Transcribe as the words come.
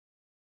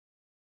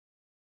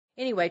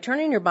Anyway,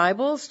 turning your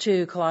Bibles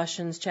to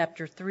Colossians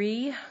chapter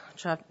 3,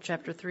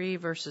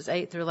 verses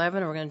 8 through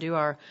 11. We're going to do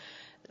our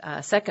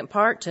second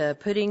part to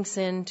putting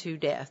sin to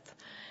death.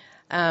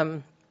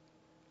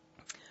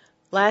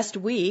 Last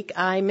week,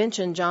 I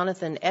mentioned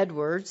Jonathan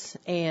Edwards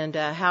and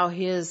how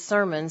his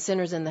sermon,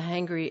 Sinners in the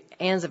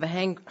Hands of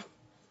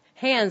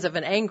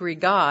an Angry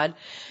God,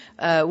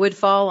 would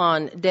fall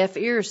on deaf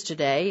ears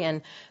today.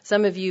 And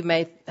some of you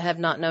may have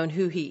not known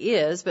who he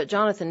is, but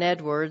Jonathan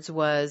Edwards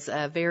was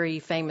a very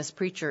famous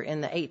preacher in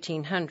the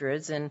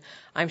 1800s, and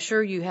I'm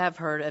sure you have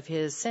heard of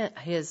his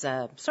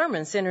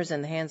sermon, Sinners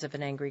in the Hands of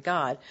an Angry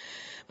God.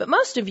 But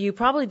most of you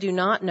probably do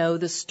not know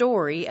the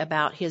story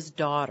about his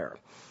daughter.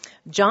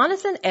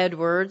 Jonathan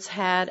Edwards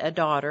had a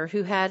daughter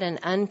who had an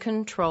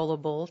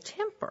uncontrollable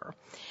temper.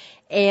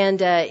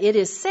 And it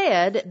is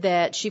said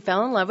that she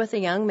fell in love with a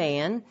young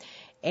man,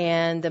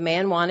 and the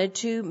man wanted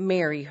to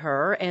marry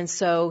her, and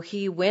so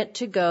he went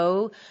to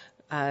go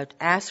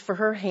ask for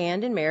her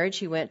hand in marriage.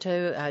 He went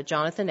to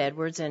Jonathan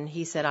Edwards, and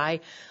he said, "I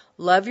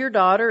love your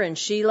daughter, and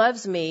she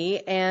loves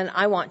me, and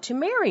I want to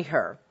marry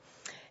her."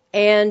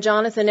 And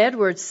Jonathan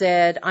Edwards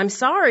said, "I'm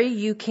sorry,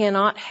 you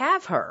cannot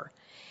have her."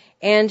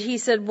 And he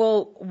said,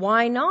 "Well,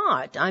 why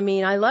not? I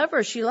mean, I love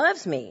her, she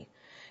loves me."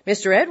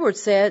 Mr. Edwards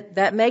said,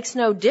 "That makes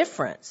no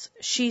difference.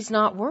 She's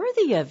not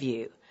worthy of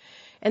you."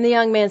 And the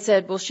young man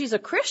said, "Well, she's a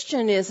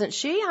Christian, isn't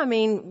she? I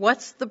mean,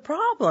 what's the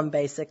problem,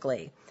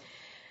 basically?"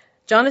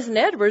 Jonathan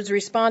Edwards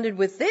responded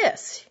with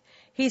this.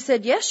 He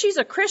said, "Yes, she's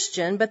a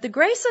Christian, but the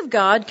grace of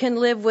God can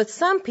live with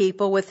some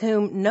people with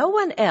whom no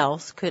one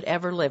else could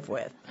ever live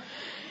with."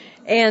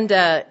 And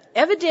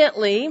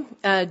evidently,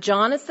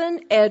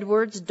 Jonathan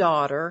Edwards'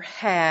 daughter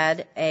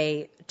had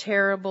a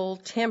terrible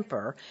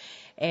temper.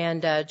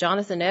 And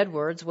Jonathan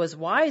Edwards was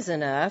wise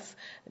enough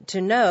to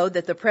know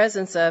that the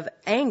presence of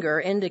anger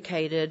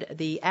indicated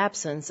the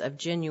absence of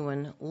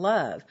genuine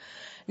love.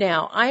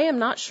 Now, I am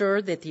not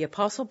sure that the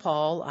Apostle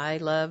Paul, I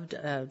loved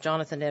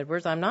Jonathan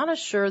Edwards, I'm not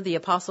sure the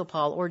Apostle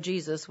Paul or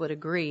Jesus would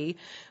agree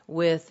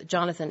with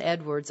Jonathan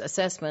Edwards'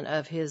 assessment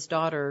of his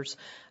daughter's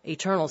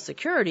eternal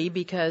security,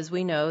 because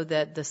we know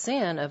that the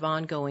sin of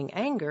ongoing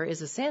anger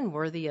is a sin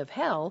worthy of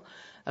hell,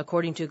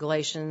 according to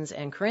Galatians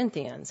and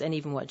Corinthians, and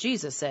even what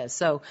Jesus says.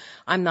 So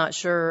I'm not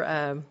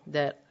sure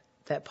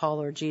that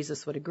Paul or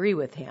Jesus would agree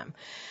with him.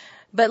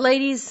 But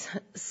ladies,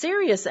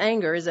 serious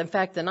anger is, in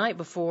fact, the night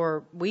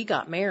before we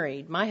got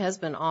married, my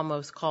husband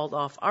almost called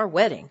off our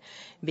wedding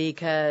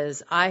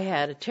because I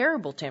had a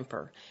terrible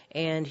temper,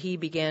 and he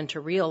began to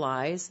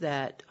realize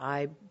that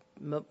I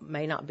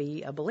may not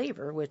be a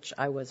believer, which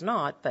I was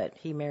not, but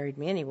he married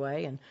me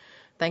anyway, and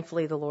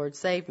thankfully the Lord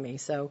saved me.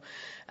 So,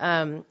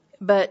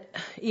 but,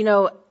 you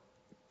know,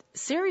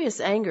 serious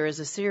anger is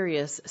a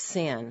serious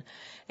sin.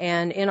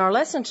 And in our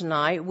lesson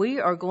tonight, we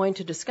are going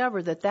to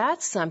discover that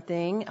that's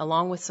something,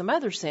 along with some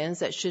other sins,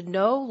 that should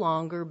no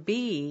longer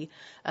be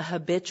a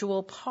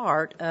habitual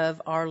part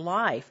of our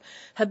life.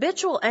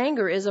 Habitual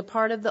anger is a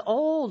part of the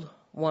old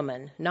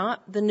woman,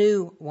 not the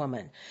new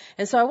woman.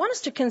 And so I want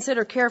us to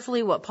consider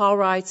carefully what Paul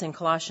writes in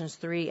Colossians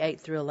 3,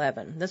 8 through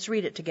 11. Let's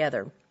read it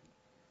together.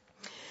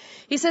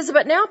 He says,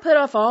 "But now put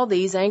off all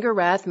these, anger,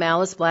 wrath,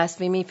 malice,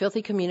 blasphemy,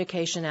 filthy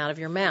communication out of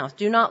your mouth.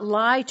 Do not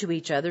lie to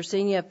each other,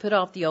 seeing you have put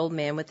off the old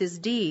man with his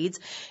deeds,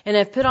 and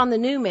have put on the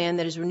new man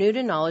that is renewed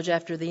in knowledge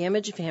after the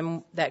image of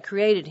him that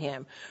created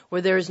him,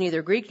 where there is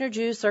neither Greek nor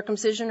Jew,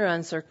 circumcision or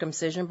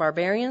uncircumcision,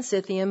 barbarian,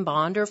 Scythian,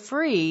 bond or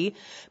free,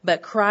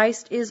 but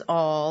Christ is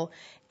all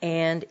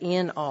and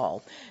in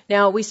all."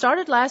 Now, we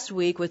started last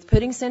week with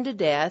putting sin to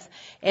death,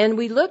 and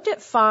we looked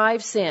at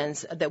 5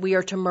 sins that we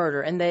are to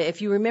murder. And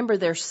if you remember,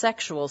 they're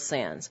sexual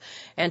sins.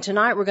 And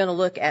tonight we're going to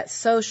look at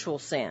social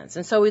sins.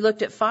 And so we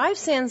looked at 5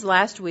 sins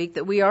last week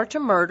that we are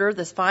to murder,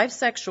 the 5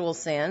 sexual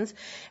sins.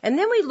 And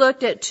then we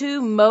looked at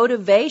 2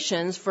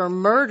 motivations for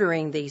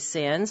murdering these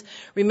sins.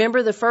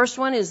 Remember, the first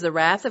one is the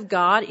wrath of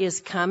God is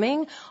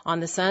coming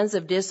on the sons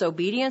of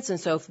disobedience. And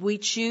so if we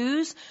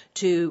choose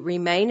to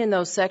remain in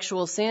those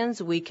sexual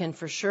sins, we can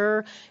for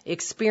sure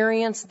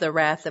experience the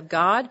wrath of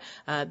God.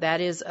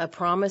 That is a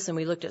promise, and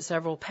we looked at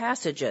several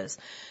passages.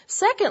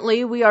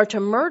 Secondly, we are to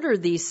murder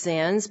these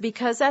sins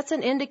because that's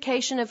an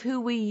indication of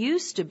who we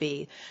used to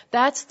be.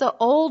 That's the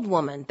old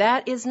woman.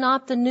 That is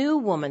not the new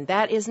woman.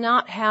 That is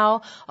not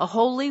how a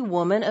holy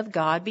woman of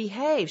God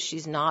behaves.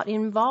 She's not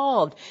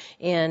involved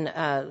in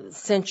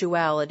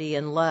sensuality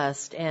and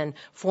lust and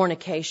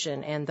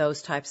fornication and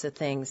those types of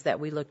things that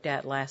we looked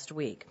at last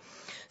week.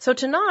 So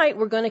tonight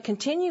we're going to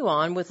continue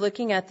on with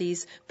looking at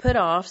these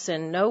put-offs,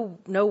 and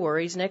no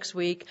worries. Next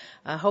week,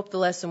 I hope the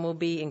lesson will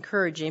be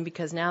encouraging,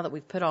 because now that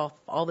we've put off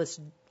all this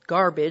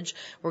garbage,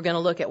 we're going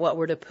to look at what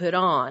we're to put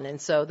on. And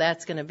so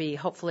that's going to be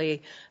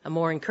hopefully a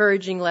more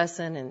encouraging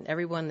lesson, and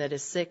everyone that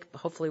is sick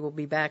hopefully will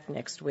be back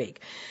next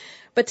week.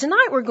 But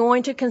tonight we're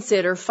going to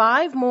consider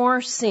 5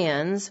 more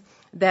sins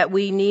that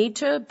we need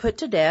to put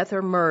to death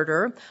or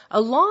murder,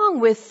 along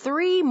with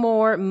 3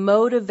 more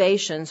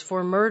motivations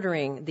for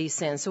murdering these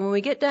sins. So when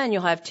we get done,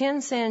 you'll have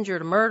 10 sins you're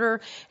to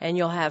murder, and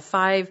you'll have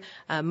 5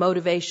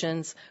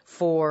 motivations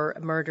for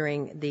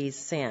murdering these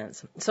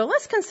sins. So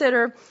let's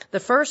consider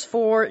the first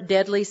 4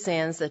 deadly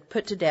sins that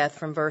put to death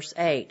from verse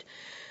 8.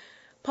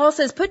 Paul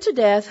says, put to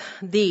death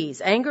these: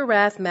 anger,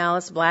 wrath,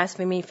 malice,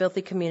 blasphemy,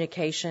 filthy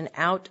communication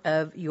out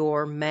of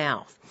your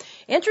mouth.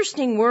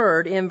 Interesting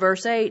word in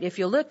verse 8, if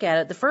you look at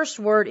it, the first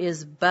word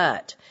is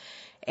but.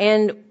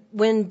 And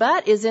when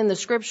but is in the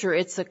scripture,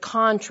 it's a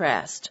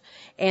contrast.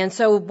 And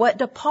so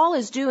what Paul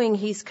is doing,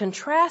 he's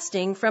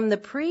contrasting from the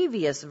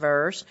previous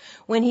verse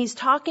when he's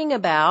talking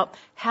about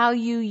how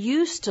you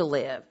used to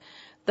live.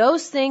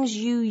 Those things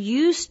you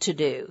used to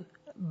do.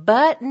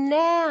 But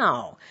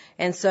now.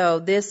 And so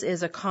this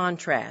is a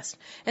contrast.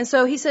 And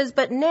so he says,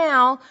 but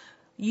now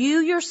you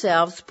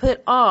yourselves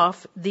put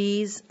off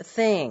these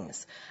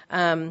things.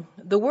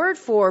 The word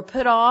for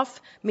put off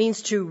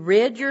means to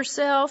rid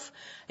yourself.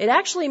 It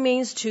actually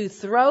means to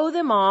throw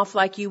them off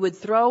like you would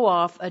throw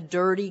off a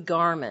dirty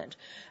garment.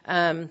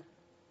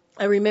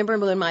 I remember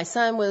when my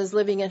son was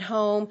living at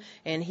home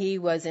and he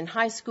was in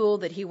high school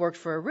that he worked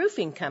for a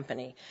roofing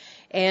company.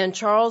 And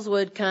Charles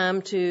would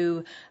come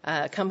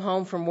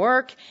home from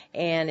work,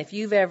 and if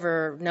you've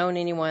ever known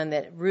anyone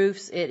that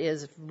roofs, it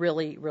is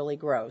really, really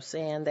gross.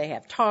 And they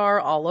have tar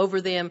all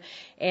over them.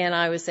 And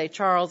I would say,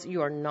 Charles,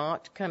 you are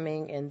not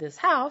coming in this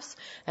house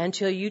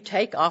until you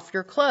take off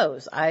your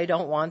clothes. I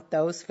don't want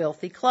those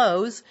filthy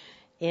clothes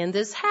in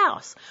this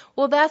house.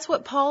 Well, that's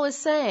what Paul is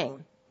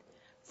saying.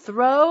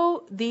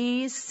 Throw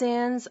these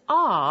sins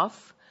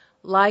off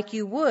like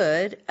you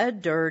would a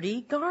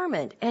dirty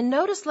garment. And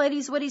notice,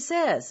 ladies, what he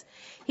says.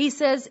 He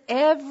says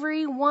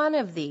every one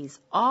of these,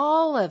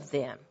 all of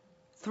them,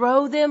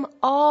 throw them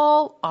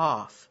all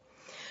off.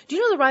 Do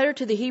you know the writer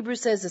to the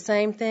Hebrews says the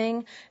same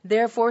thing?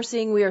 Therefore,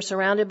 seeing we are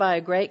surrounded by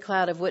a great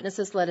cloud of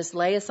witnesses, let us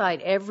lay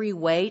aside every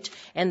weight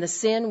and the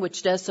sin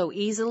which does so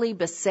easily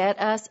beset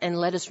us, and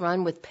let us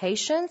run with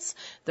patience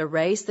the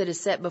race that is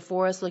set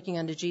before us, looking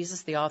unto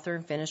Jesus, the author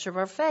and finisher of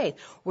our faith.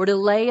 We're to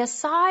lay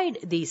aside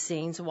these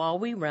sins while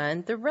we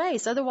run the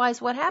race.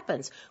 Otherwise, what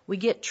happens? We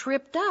get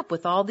tripped up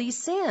with all these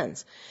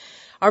sins.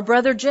 Our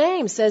brother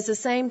James says the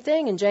same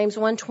thing in James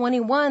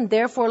 1:21,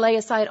 therefore lay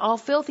aside all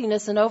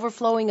filthiness and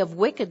overflowing of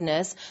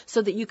wickedness,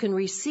 so that you can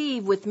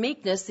receive with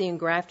meekness the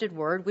engrafted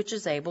word which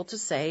is able to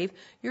save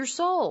your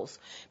souls.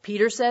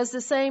 Peter says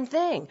the same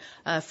thing.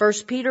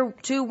 1 Peter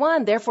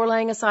 2:1, therefore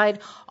laying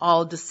aside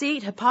all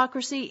deceit,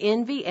 hypocrisy,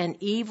 envy, and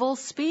evil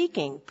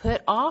speaking.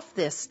 Put off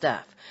this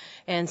stuff.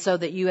 And so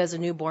that you as a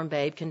newborn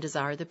babe can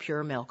desire the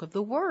pure milk of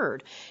the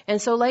word.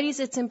 And so, ladies,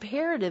 it's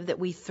imperative that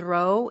we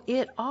throw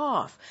it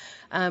off.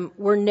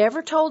 We're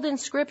never told in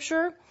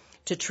Scripture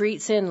to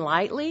treat sin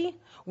lightly.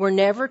 We're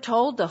never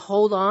told to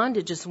hold on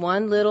to just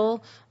one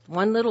little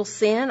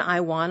sin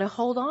I want to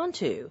hold on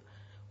to.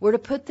 We're to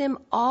put them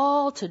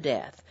all to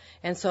death.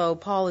 And so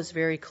Paul is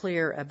very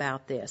clear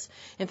about this.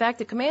 In fact,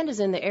 the command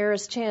is in the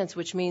aorist tense,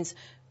 which means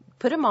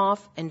put them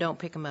off and don't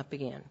pick them up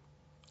again.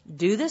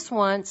 Do this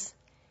once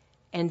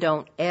and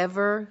don't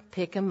ever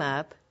pick them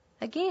up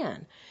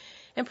again.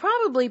 And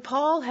probably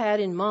Paul had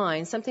in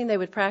mind something they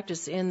would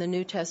practice in the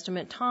New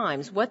Testament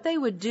times. What they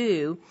would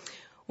do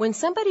when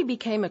somebody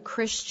became a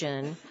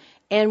Christian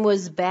and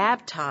was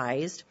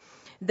baptized,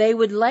 they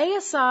would lay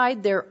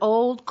aside their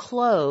old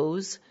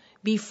clothes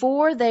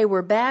before they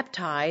were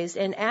baptized,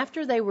 and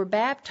after they were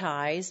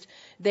baptized,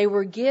 they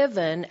were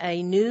given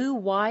a new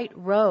white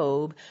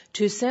robe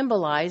to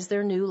symbolize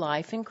their new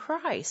life in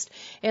Christ.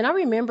 And I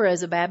remember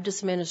as a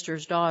Baptist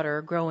minister's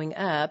daughter growing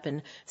up,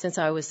 and since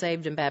I was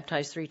saved and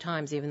baptized 3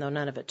 times, even though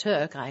none of it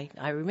took, I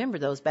remember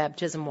those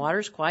baptism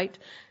waters quite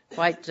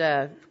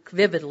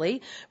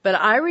vividly. But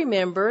I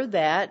remember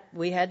that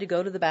we had to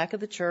go to the back of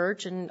the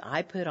church, and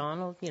I put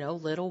on a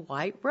little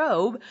white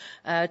robe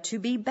to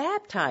be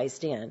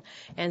baptized in.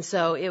 And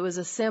so it was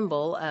a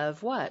symbol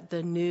of what?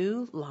 The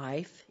new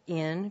life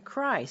in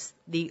Christ.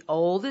 The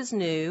old is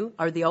new,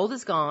 or the old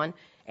is gone,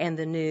 and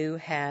the new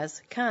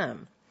has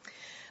come.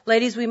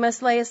 Ladies, we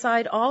must lay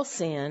aside all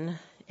sin,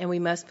 and we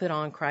must put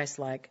on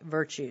Christ-like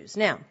virtues.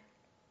 Now,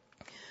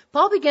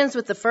 Paul begins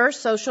with the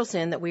first social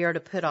sin that we are to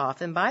put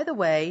off. And by the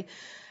way,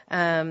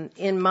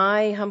 in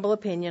my humble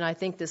opinion, I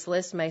think this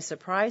list may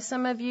surprise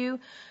some of you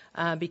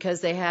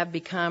because they have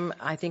become,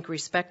 I think,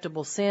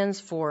 respectable sins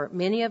for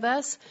many of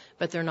us,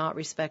 but they're not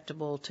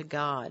respectable to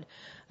God.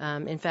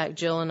 In fact,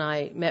 Jill and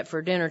I met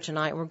for dinner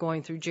tonight. We're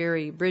going through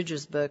Jerry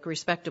Bridges' book,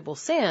 Respectable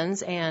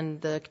Sins,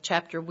 and the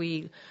chapter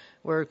we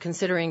were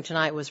considering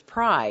tonight was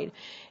pride.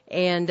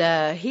 And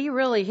he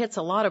really hits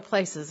a lot of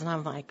places, and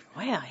I'm like,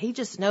 wow, he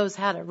just knows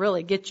how to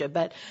really get you.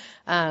 But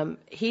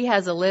he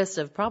has a list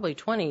of probably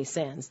 20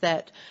 sins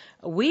that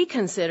we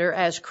consider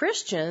as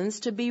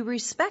Christians to be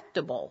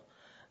respectable,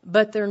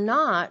 but they're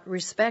not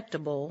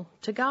respectable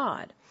to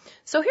God.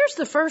 So here's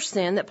the first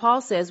sin that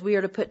Paul says we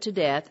are to put to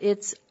death.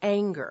 It's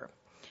anger.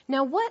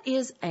 Now, what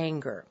is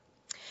anger?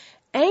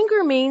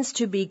 Anger means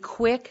to be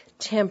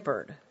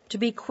quick-tempered, to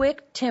be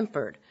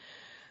quick-tempered.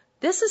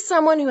 This is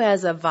someone who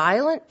has a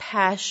violent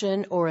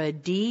passion or a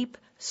deep,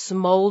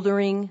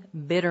 smoldering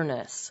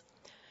bitterness.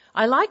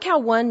 I like how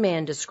one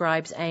man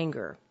describes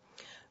anger.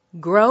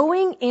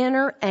 Growing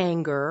inner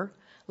anger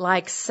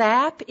like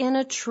sap in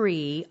a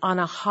tree on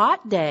a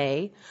hot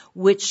day,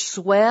 which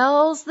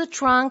swells the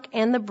trunk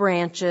and the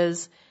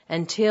branches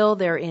until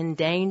they're in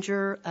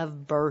danger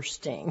of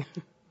bursting.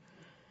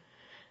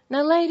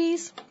 Now,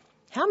 ladies,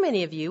 how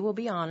many of you will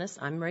be honest?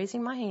 I'm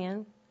raising my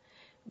hand.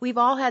 We've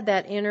all had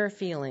that inner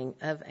feeling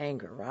of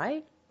anger,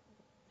 right?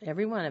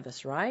 Every one of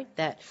us, right?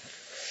 That,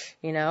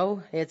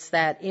 it's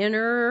that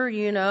inner,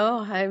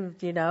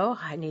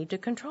 I need to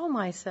control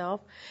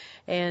myself.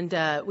 And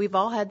we've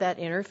all had that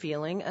inner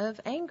feeling of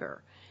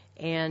anger.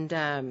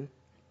 And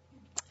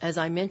as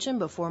I mentioned,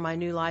 before my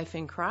new life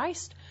in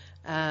Christ,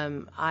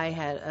 I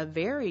had a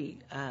very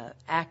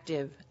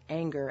active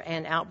anger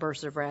and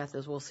outbursts of wrath,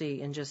 as we'll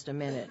see in just a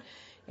minute.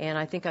 And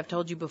I think I've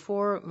told you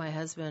before, my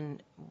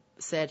husband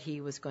said he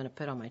was going to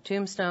put on my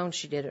tombstone.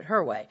 She did it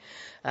her way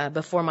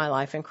before my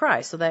life in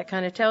Christ. So that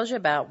kind of tells you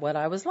about what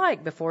I was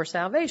like before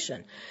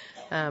salvation.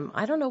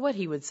 I don't know what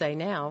he would say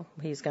now.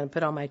 He's going to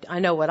put on I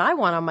know what I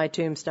want on my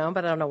tombstone,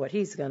 but I don't know what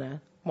he's going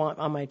to want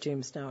on my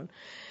tombstone.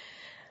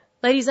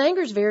 Ladies,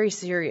 anger is very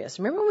serious.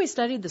 Remember when we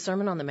studied the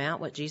Sermon on the Mount,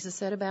 what Jesus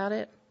said about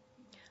it?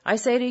 I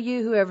say to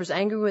you, whoever is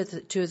angry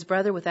to his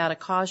brother without a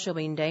cause shall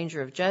be in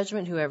danger of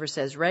judgment. Whoever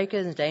says Reka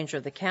is in danger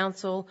of the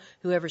council.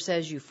 Whoever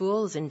says you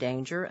fool is in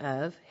danger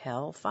of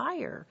hell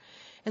fire.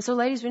 And so,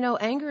 ladies, we know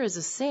anger is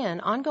a sin.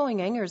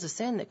 Ongoing anger is a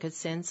sin that could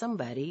send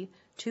somebody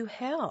to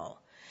hell.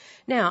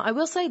 Now, I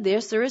will say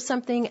this. There is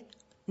something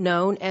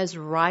known as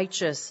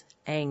righteous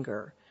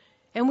anger.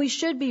 And we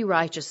should be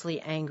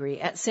righteously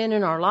angry at sin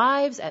in our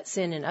lives, at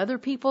sin in other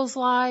people's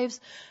lives,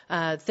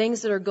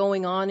 things that are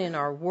going on in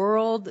our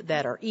world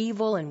that are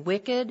evil and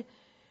wicked.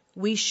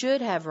 We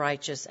should have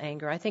righteous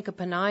anger. I think of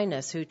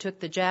Peninnus, who took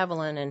the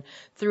javelin and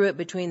threw it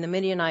between the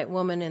Midianite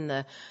woman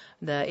and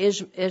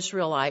the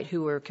Israelite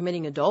who were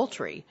committing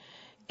adultery.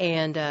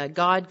 And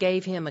God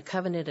gave him a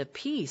covenant of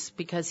peace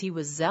because he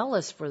was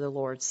zealous for the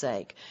Lord's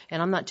sake.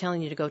 And I'm not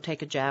telling you to go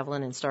take a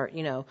javelin and start,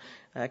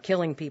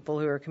 killing people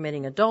who are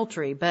committing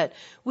adultery. But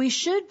we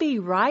should be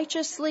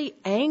righteously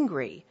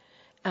angry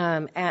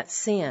at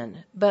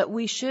sin. But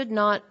we should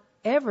not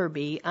ever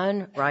be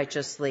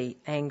unrighteously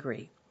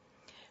angry.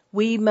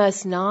 We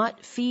must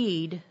not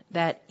feed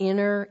that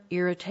inner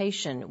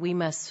irritation. We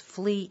must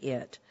flee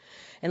it.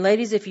 And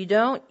ladies, if you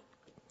don't,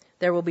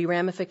 there will be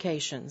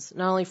ramifications,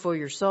 not only for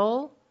your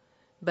soul,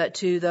 but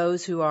to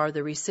those who are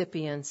the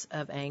recipients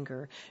of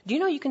anger. Do you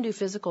know you can do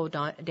physical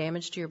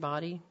damage to your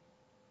body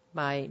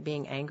by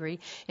being angry?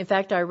 In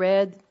fact, I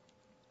read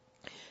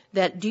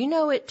that, do you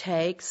know it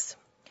takes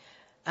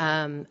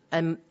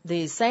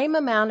the same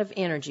amount of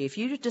energy, if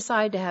you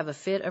decide to have a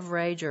fit of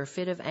rage or a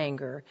fit of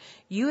anger,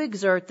 you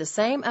exert the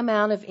same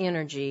amount of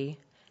energy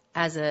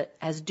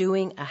as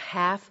doing a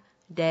half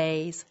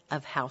days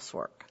of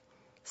housework.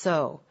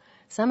 So,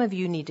 some of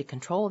you need to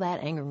control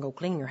that anger and go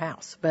clean your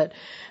house. But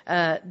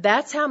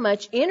that's how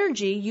much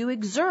energy you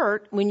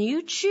exert when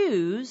you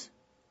choose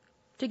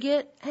to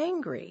get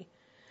angry.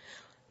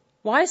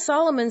 Wise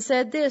Solomon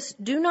said this,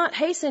 do not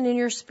hasten in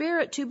your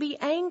spirit to be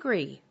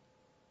angry,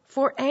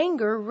 for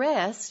anger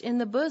rests in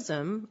the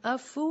bosom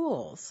of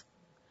fools.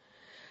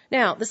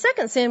 Now, the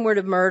second sin word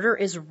of murder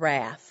is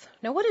wrath.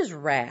 Now, what is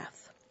wrath?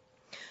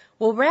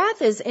 Well,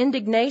 wrath is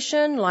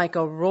indignation like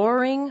a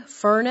roaring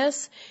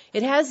furnace.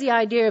 It has the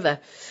idea of a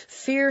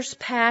fierce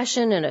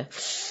passion and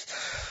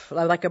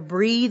like a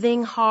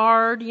breathing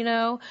hard,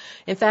 In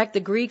fact,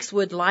 the Greeks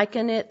would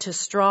liken it to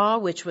straw,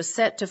 which was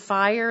set to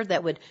fire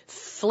that would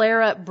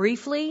flare up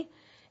briefly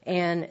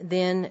and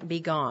then be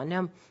gone.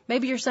 Now,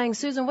 maybe you're saying,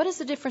 Susan, what is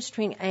the difference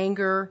between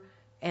anger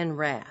and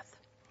wrath?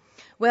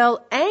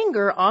 Well,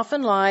 anger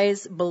often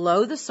lies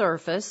below the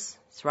surface.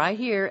 It's right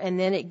here. And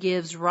then it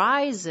gives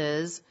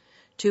rises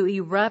to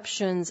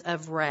eruptions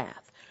of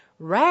wrath.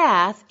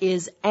 Wrath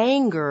is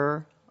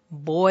anger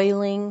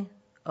boiling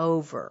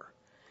over.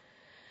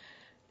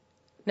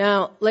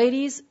 Now,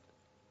 ladies,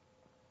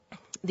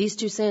 these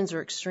two sins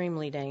are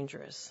extremely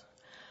dangerous.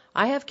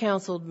 I have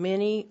counseled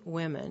many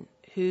women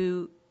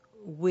who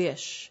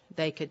wish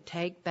they could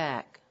take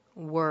back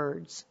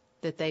words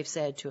that they've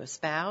said to a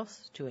spouse,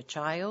 to a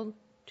child,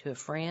 to a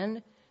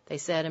friend. They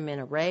said them in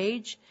a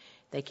rage.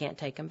 They can't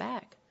take them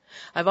back.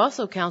 I've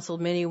also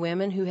counseled many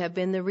women who have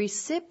been the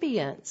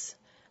recipients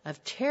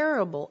of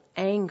terrible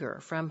anger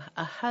from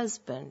a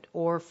husband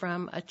or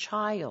from a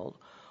child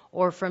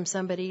or from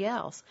somebody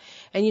else.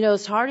 And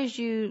as hard as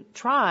you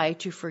try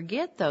to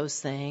forget those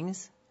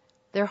things,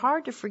 they're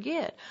hard to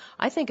forget.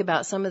 I think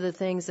about some of the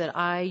things that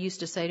I used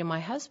to say to my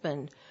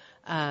husband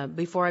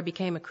before I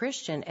became a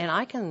Christian,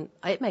 and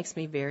it makes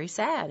me very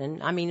sad.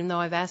 And even though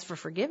I've asked for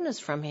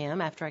forgiveness from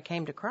him after I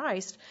came to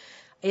Christ,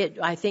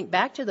 I think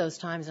back to those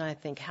times and I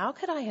think, how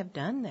could I have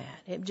done that?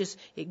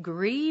 It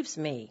grieves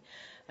me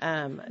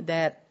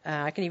that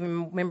I can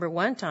even remember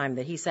one time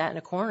that he sat in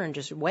a corner and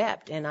just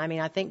wept. And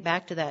I think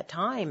back to that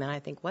time and I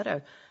think, what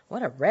a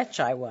wretch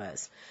I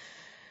was.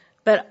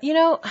 But,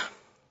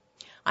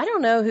 I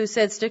don't know who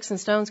said sticks and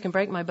stones can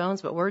break my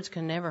bones, but words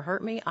can never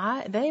hurt me.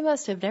 They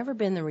must have never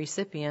been the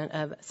recipient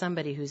of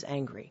somebody who's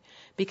angry.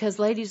 Because,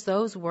 ladies,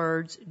 those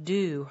words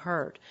do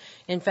hurt.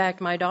 In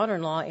fact, my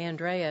daughter-in-law,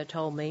 Andrea,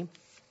 told me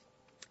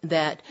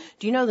that,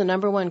 do you know the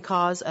number one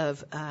cause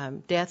of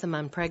death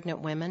among pregnant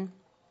women?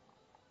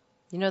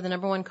 You know the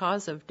number one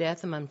cause of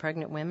death among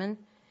pregnant women?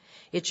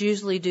 It's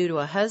usually due to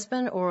a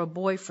husband or a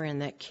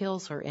boyfriend that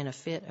kills her in a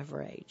fit of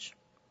rage.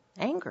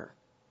 Anger.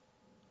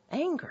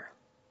 Anger.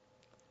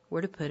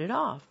 We're to put it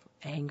off.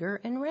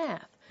 Anger and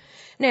wrath.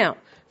 Now,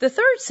 the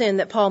third sin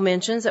that Paul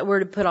mentions that we're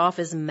to put off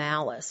is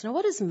malice. Now,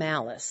 what is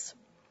malice?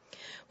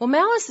 Well,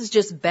 malice is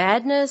just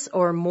badness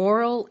or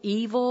moral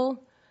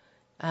evil.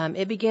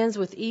 It begins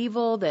with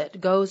evil that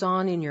goes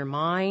on in your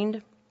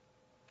mind.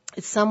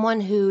 It's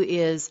someone who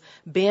is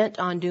bent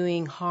on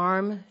doing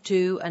harm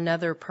to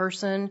another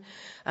person.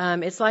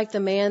 It's like the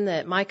man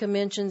that Micah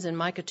mentions in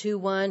Micah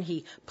 2:1.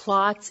 He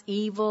plots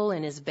evil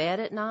in his bed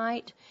at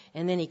night,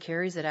 and then he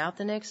carries it out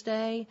the next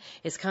day.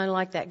 It's kind of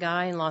like that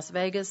guy in Las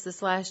Vegas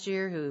this last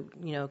year who,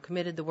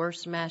 committed the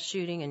worst mass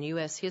shooting in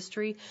U.S.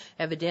 history.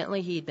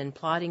 Evidently, he'd been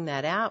plotting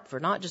that out for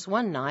not just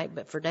one night,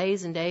 but for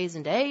days and days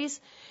and days.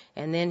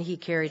 And then he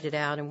carried it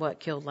out and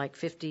killed like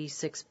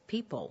 56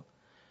 people.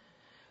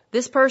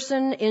 This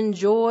person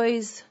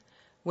enjoys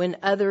when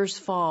others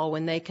fall,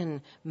 when they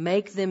can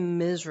make them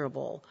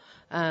miserable.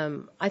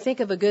 I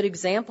think of a good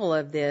example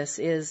of this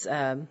is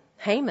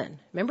Haman.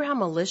 Remember how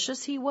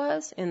malicious he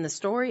was in the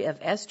story of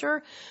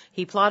Esther?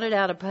 He plotted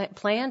out a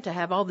plan to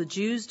have all the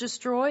Jews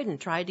destroyed and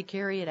tried to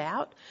carry it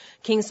out.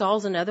 King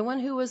Saul's another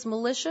one who was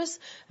malicious.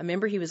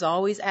 Remember, he was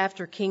always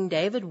after King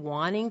David,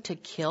 wanting to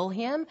kill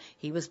him.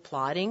 He was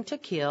plotting to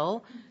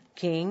kill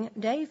King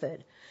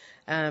David.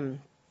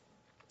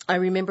 I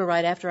remember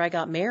right after I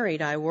got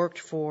married, I worked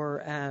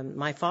for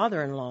my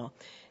father-in-law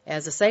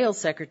as a sales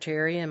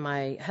secretary, and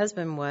my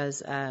husband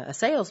was a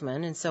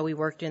salesman, and so we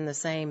worked in the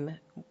same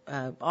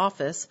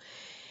office.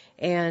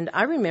 And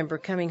I remember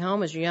coming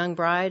home as a young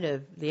bride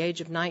of the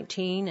age of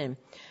 19, and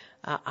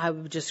I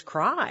would just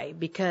cry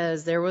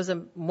because there was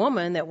a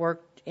woman that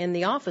worked in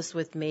the office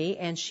with me,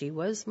 and she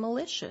was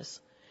malicious.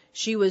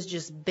 She was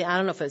just, I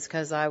don't know if it's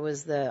because I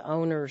was the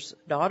owner's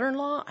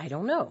daughter-in-law, I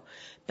don't know.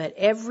 But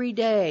every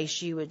day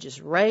she would just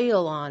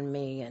rail on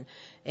me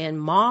and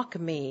mock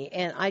me.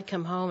 And I'd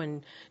come home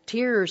in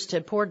tears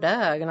to poor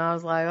Doug. And I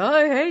was like,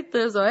 I hate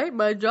this. I hate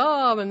my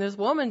job. And this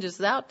woman just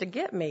is out to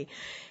get me.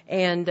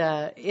 And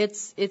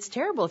it's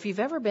terrible. If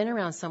you've ever been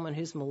around someone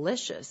who's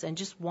malicious and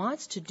just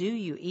wants to do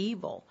you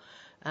evil,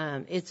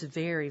 it's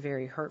very,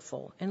 very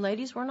hurtful. And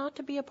ladies, we're not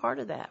to be a part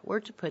of that.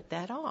 We're to put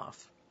that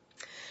off.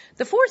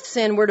 The fourth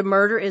sin we're to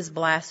murder is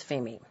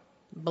blasphemy.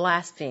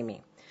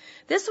 Blasphemy.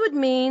 This would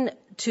mean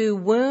to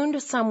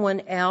wound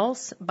someone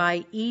else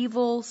by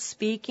evil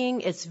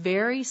speaking. It's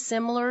very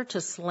similar to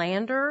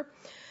slander.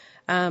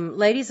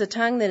 Ladies, a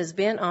tongue that is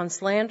bent on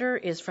slander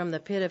is from the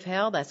pit of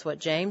hell. That's what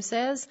James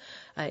says.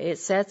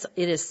 It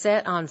is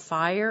set on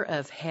fire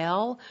of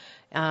hell.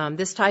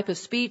 This type of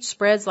speech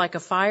spreads like a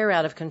fire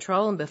out of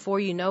control, and before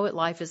you know it,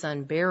 life is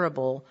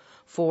unbearable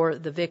for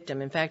the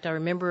victim. In fact, I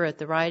remember at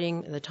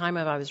the time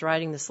I was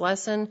writing this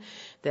lesson,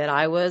 that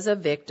I was a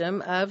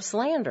victim of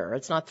slander.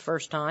 It's not the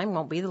first time,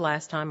 won't be the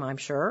last time, I'm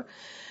sure.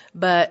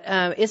 But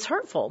it's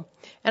hurtful.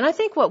 And I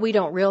think what we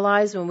don't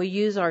realize when we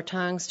use our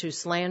tongues to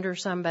slander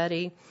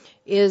somebody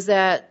is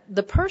that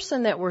the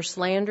person that we're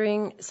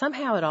slandering,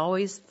 somehow it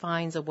always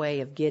finds a way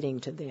of getting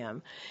to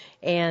them.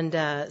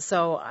 And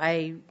so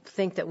I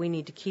think that we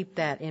need to keep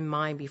that in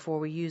mind before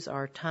we use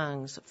our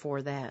tongues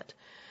for that.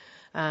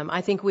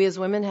 I think we as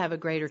women have a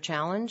greater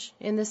challenge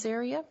in this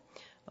area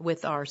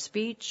with our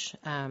speech.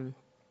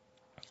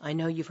 I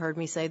know you've heard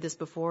me say this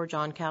before.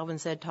 John Calvin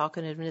said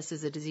talkativeness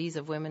is a disease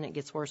of women. It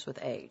gets worse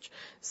with age.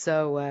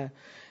 So,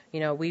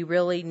 we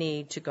really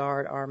need to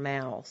guard our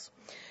mouths.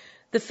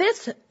 The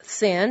fifth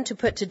sin to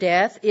put to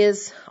death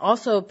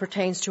also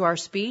pertains to our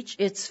speech.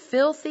 It's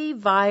filthy,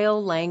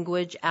 vile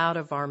language out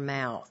of our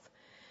mouth.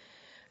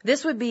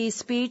 This would be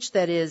speech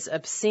that is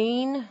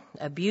obscene,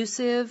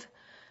 abusive.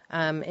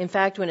 In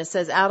fact, when it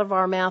says out of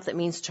our mouth, it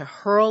means to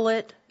hurl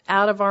it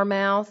out of our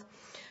mouth.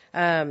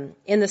 In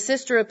the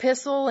sister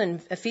epistle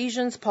in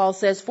Ephesians, Paul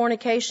says,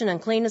 fornication,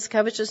 uncleanness,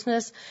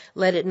 covetousness,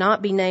 let it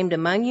not be named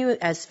among you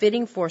as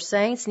fitting for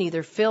saints,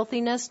 neither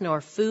filthiness nor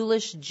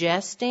foolish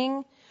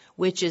jesting,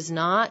 which is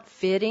not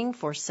fitting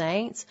for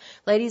saints.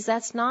 Ladies,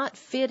 that's not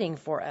fitting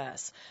for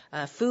us.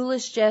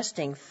 Foolish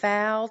jesting,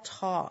 foul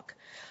talk.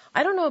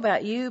 I don't know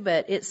about you,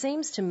 but it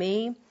seems to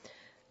me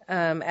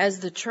as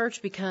the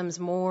church becomes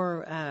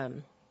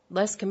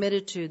less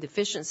committed to the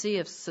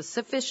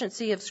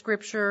sufficiency of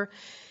Scripture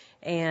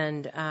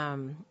and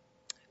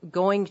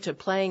going to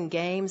playing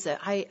games,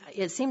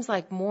 it seems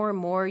like more and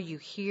more you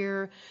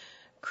hear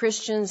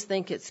Christians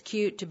think it's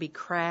cute to be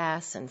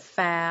crass and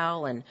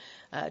foul and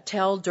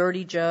tell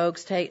dirty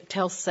jokes,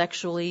 tell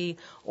sexually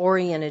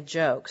oriented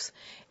jokes.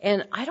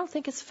 And I don't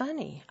think it's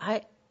funny.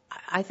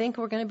 I think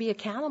we're going to be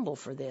accountable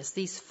for this,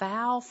 these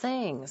foul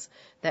things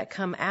that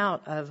come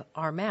out of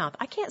our mouth.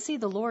 I can't see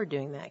the Lord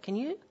doing that. Can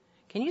you?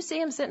 Can you see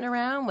him sitting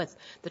around with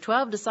the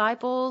 12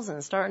 disciples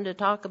and starting to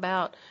talk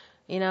about,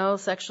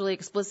 sexually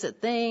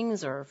explicit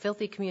things or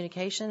filthy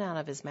communication out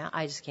of his mouth?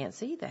 I just can't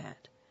see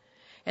that.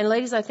 And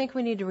ladies, I think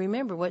we need to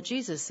remember what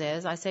Jesus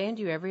says. I say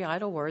unto you, every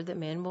idle word that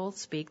men will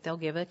speak, they'll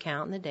give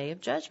account in the day of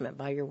judgment.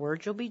 By your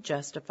words you'll be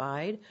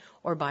justified,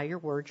 or by your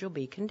words you'll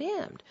be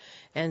condemned.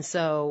 And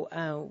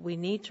so we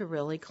need to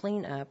really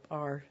clean up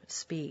our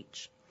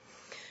speech.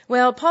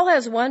 Well, Paul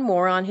has one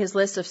more on his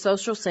list of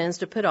social sins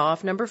to put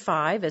off, number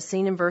 5, as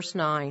seen in verse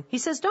 9. He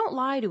says, don't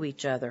lie to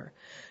each other.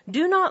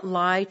 Do not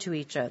lie to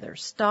each other.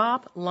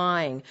 Stop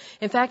lying.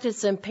 In fact,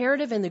 it's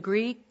imperative in the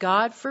Greek,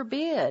 God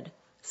forbid.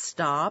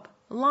 Stop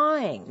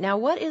lying. Now,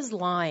 what is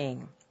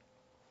lying?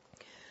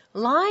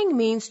 Lying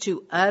means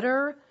to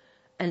utter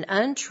an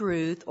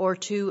untruth or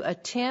to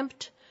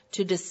attempt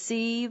to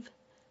deceive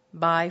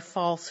by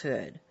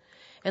falsehood.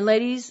 And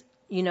ladies,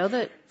 you know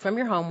that from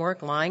your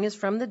homework, lying is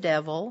from the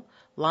devil.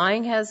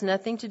 Lying has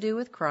nothing to do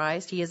with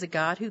Christ. He is a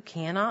God who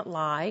cannot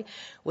lie.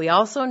 We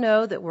also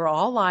know that we're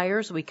all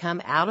liars. We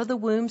come out of the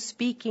womb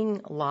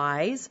speaking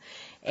lies.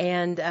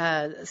 And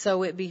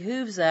so it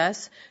behooves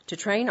us to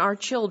train our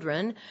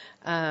children.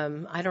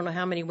 I don't know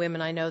how many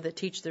women I know that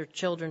teach their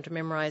children to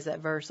memorize that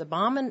verse.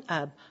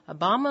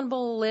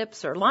 Abominable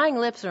lips or lying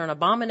lips are an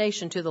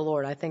abomination to the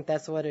Lord. I think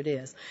that's what it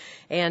is.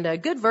 And a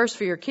good verse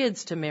for your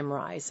kids to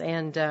memorize.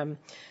 And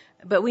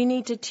but we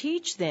need to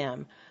teach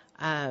them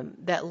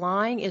that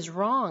lying is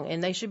wrong,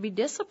 and they should be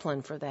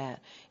disciplined for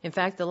that. In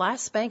fact, the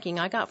last spanking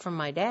I got from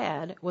my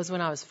dad was when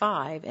I was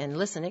 5, and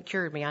listen, it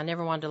cured me. I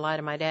never wanted to lie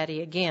to my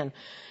daddy again.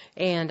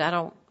 And I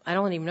don't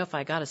even know if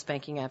I got a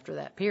spanking after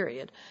that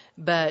period.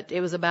 But it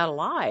was about a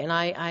lie. And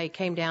I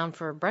came down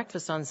for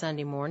breakfast on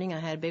Sunday morning. I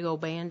had a big old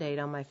Band-Aid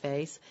on my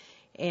face.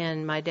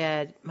 And my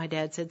dad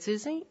said,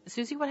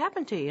 Susie, what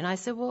happened to you? And I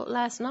said, well,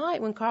 last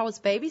night when Carl was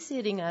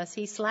babysitting us,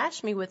 he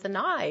slashed me with a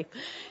knife.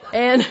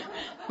 And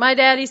my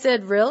daddy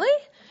said, really?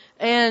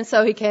 And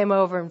so he came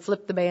over and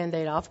flipped the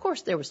Band-Aid off. Of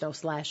course, there was no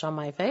slash on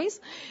my face.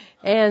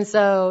 And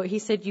so he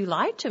said, you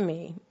lied to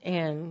me.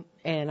 And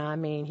I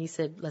mean, he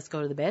said, let's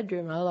go to the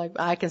bedroom. I was like,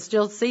 I can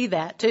still see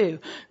that too.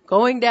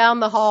 Going down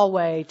the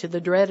hallway to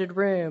the dreaded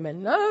room.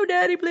 And, no,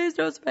 Daddy, please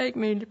don't spank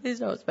me. Please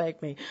don't spank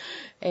me.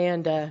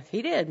 And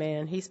he did,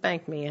 man. He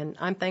spanked me. And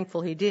I'm thankful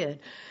he did.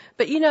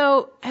 But,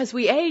 as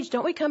we age,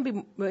 don't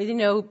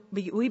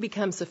we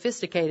become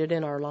sophisticated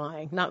in our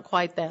lying. Not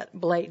quite that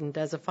blatant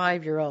as a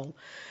 5-year-old.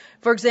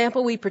 For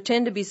example, we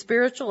pretend to be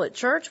spiritual at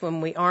church when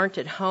we aren't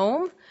at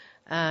home.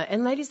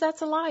 And ladies,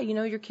 that's a lie.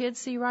 Your kids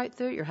see right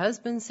through it. Your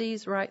husband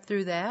sees right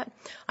through that.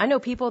 I know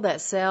people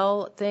that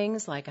sell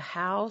things like a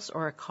house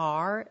or a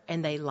car,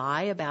 and they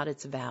lie about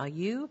its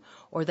value,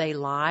 or they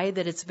lie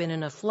that it's been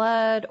in a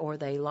flood, or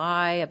they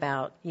lie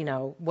about,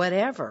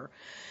 whatever.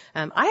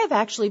 I have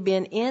actually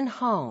been in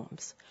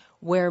homes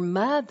where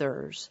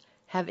mothers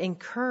have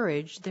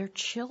encouraged their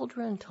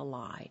children to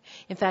lie.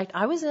 In fact,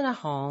 I was in a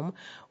home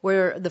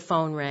where the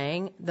phone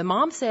rang. The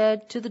mom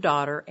said to the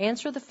daughter,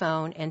 answer the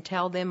phone and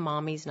tell them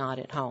mommy's not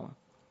at home.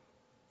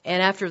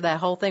 And after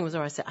that whole thing was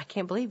over, I said, I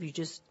can't believe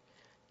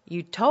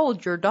you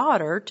told your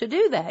daughter to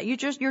do that.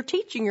 You're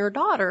teaching your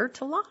daughter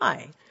to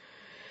lie.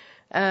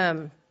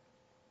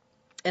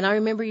 And I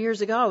remember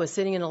years ago, I was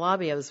sitting in the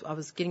lobby. I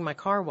was getting my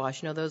car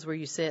washed. Those where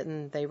you sit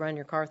and they run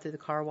your car through the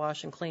car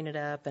wash and clean it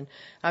up. And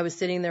I was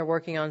sitting there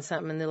working on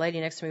something, and the lady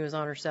next to me was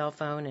on her cell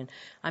phone. And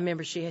I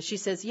remember she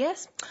says,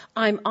 yes,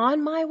 I'm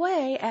on my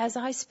way as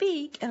I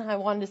speak. And I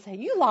wanted to say,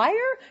 you liar,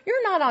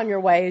 you're not on your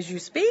way as you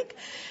speak.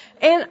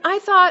 And I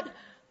thought,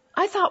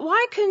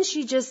 why couldn't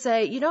she just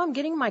say, I'm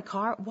getting my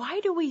car. Why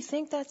do we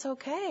think that's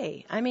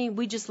okay? I mean,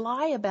 we just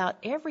lie about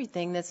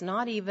everything that's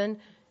not even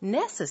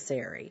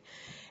necessary.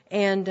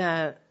 And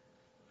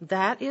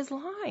that is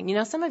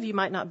lying. Some of you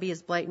might not be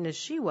as blatant as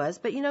she was,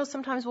 but,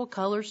 sometimes we'll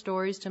color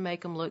stories to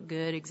make them look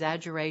good,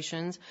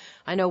 exaggerations.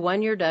 I know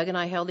one year Doug and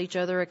I held each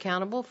other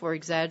accountable for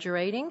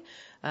exaggerating.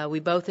 We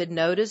both had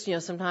noticed,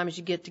 sometimes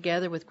you get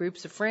together with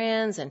groups of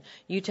friends and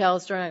you tell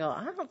a story and I go,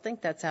 I don't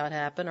think that's how it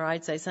happened. Or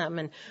I'd say something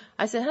and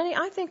I said, honey,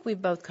 I think we've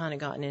both kind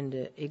of gotten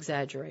into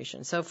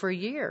exaggeration. So for a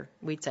year,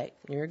 we'd say,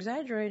 you're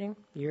exaggerating.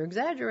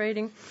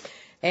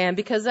 And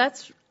because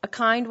that's a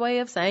kind way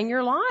of saying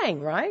you're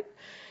lying, right?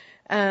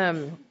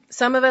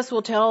 Some of us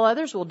will tell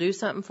others we'll do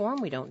something for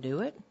them. We don't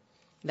do it.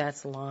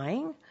 That's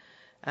lying.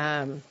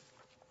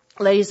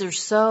 Ladies, there's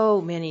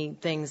so many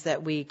things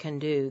that we can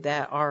do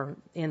that are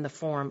in the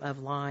form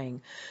of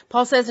lying.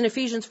 Paul says in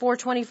Ephesians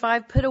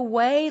 4:25, put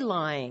away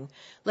lying.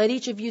 Let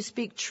each of you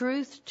speak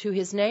truth to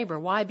his neighbor.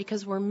 Why?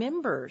 Because we're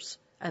members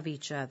of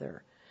each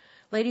other.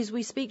 Ladies,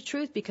 we speak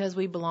truth because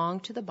we belong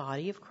to the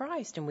body of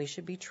Christ, and we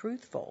should be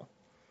truthful.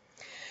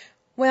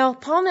 Well,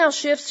 Paul now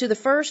shifts to the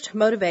first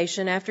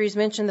motivation after he's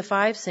mentioned the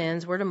 5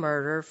 sins were to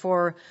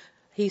murder.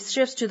 He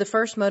shifts to the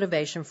first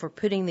motivation for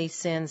putting these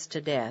sins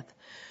to death.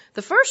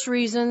 The first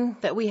reason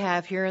that we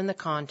have here in the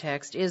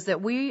context is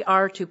that we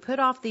are to put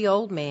off the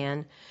old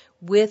man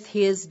with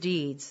his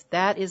deeds.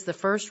 That is the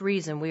first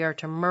reason we are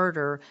to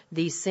murder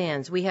these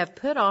sins. We have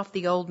put off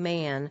the old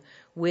man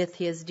with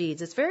his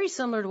deeds. It's very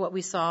similar to what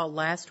we saw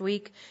last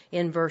week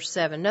in verse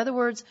 7. In other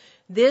words,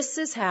 this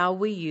is how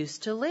we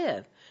used to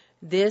live.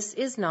 This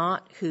is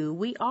not who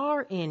we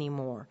are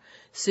anymore.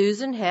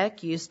 Susan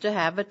Heck used to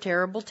have a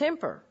terrible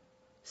temper.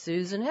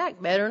 Susan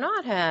Heck better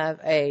not have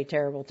a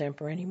terrible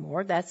temper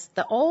anymore. That's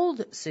the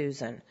old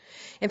Susan.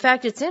 In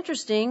fact, it's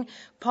interesting.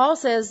 Paul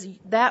says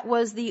that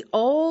was the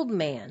old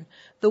man.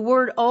 The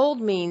word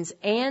old means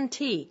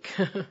antique.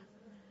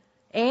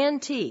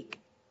 Antique.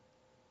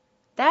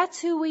 That's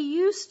who we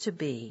used to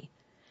be.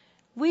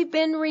 We've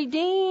been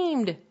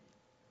redeemed.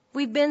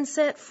 We've been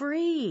set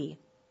free.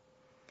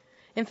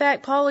 In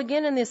fact, Paul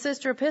again in the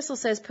sister epistle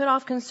says, put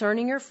off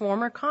concerning your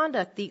former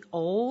conduct the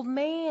old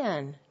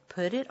man.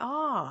 Put it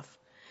off.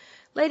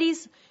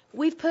 Ladies,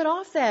 we've put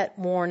off that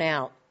worn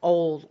out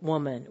old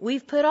woman.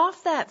 We've put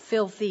off that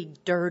filthy,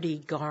 dirty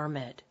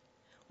garment.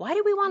 Why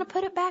do we want to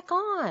put it back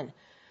on?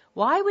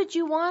 Why would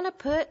you want to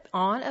put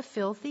on a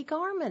filthy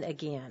garment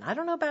again? I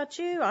don't know about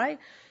you. I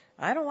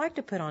don't like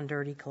to put on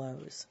dirty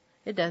clothes.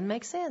 It doesn't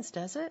make sense,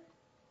 does it?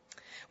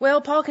 Well,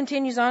 Paul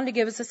continues on to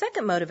give us a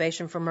second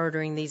motivation for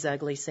murdering these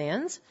ugly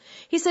sins.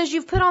 He says,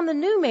 you've put on the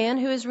new man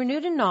who is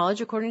renewed in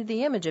knowledge according to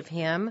the image of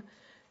him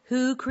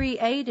who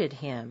created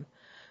him.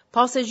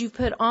 Paul says you've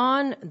put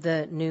on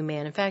the new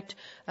man. In fact,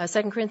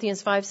 2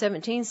 Corinthians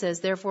 5:17 says,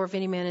 therefore, if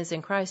any man is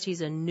in Christ, he's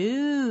a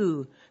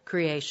new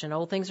creation.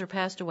 Old things are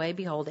passed away.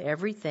 Behold,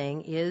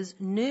 everything is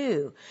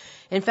new.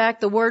 In fact,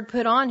 the word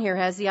put on here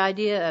has the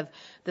idea of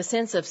the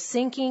sense of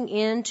sinking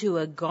into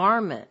a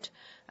garment.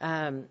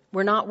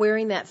 We're not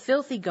wearing that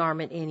filthy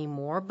garment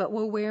anymore, but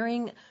we're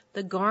wearing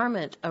the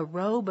garment, a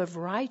robe of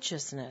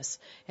righteousness.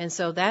 And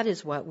so that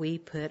is what we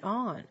put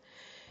on.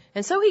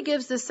 And so he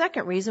gives the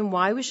second reason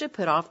why we should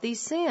put off these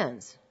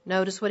sins.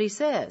 Notice what he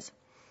says.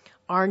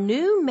 Our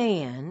new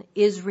man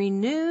is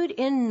renewed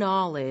in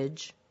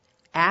knowledge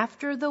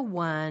after the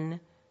one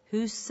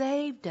who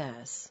saved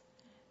us.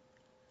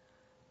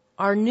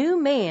 Our new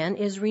man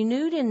is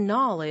renewed in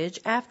knowledge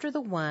after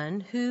the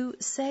one who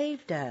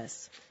saved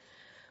us.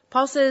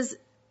 Paul says,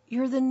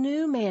 you're the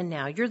new man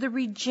now. You're the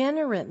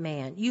regenerate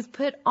man. You've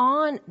put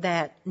on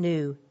that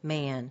new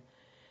man.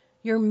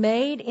 You're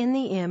made in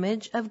the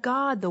image of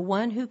God, the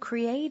one who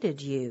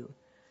created you.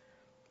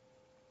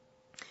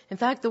 In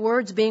fact, the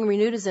words being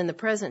renewed is in the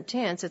present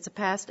tense. It's a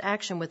past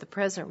action with a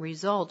present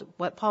result.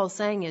 What Paul's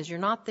saying is you're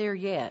not there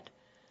yet.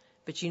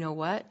 But you know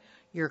what?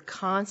 You're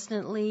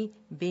constantly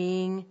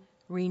being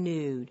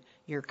renewed.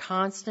 You're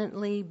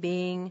constantly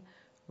being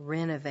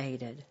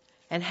renovated.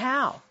 And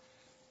how?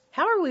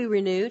 How are we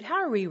renewed?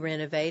 How are we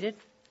renovated?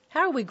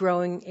 How are we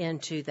growing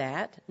into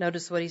that?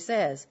 Notice what he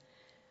says.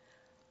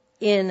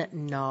 In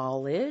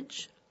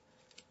knowledge,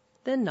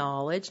 the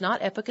knowledge,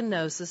 not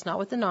epignosis, not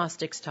what the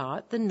Gnostics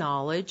taught, the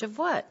knowledge of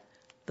what?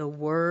 The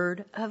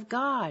Word of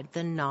God,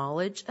 the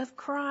knowledge of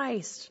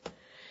Christ.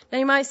 Now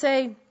you might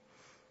say,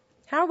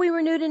 how are we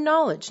renewed in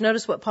knowledge?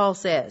 Notice what Paul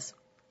says.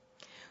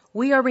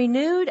 We are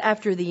renewed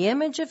after the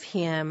image of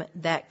Him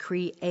that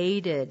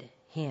created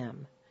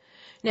Him.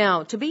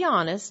 Now, to be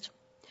honest,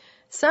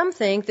 some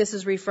think this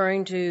is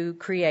referring to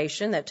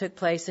creation that took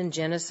place in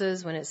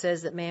Genesis when it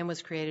says that man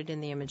was created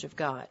in the image of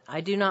God.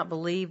 I do not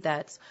believe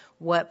that's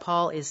what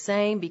Paul is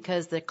saying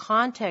because the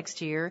context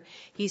here,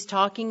 he's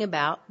talking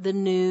about the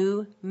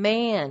new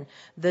man,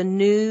 the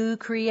new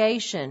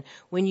creation.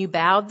 When you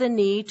bowed the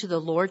knee to the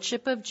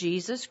lordship of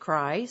Jesus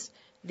Christ,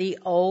 the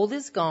old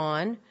is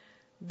gone,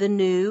 the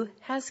new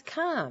has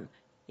come.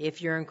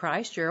 If you're in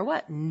Christ, you're a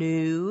what?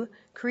 New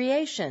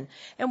creation.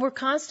 And we're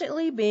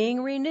constantly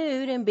being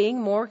renewed and being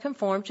more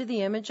conformed to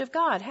the image of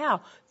God. How?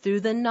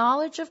 Through the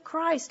knowledge of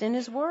Christ and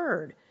His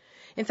Word.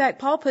 In fact,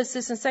 Paul puts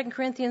this in 2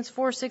 Corinthians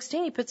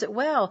 4:16. He puts it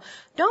well.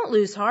 Don't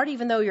lose heart,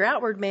 even though your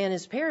outward man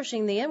is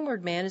perishing, the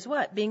inward man is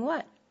what? Being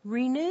what?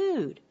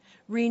 Renewed.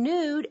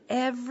 Renewed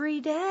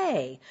every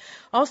day.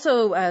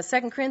 Also,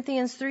 2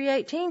 Corinthians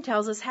 3:18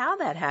 tells us how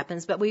that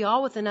happens. But we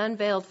all with an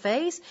unveiled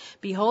face,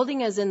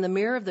 beholding as in the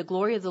mirror of the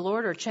glory of the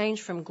Lord, are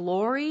changed from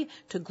glory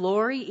to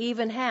glory,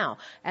 even how?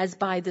 As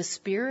by the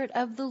Spirit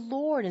of the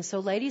Lord. And so,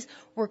 ladies,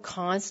 we're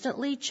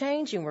constantly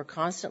changing. We're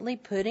constantly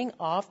putting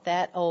off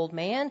that old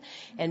man.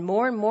 And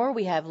more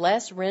we have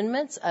less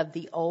remnants of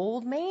the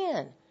old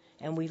man.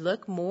 And we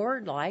look more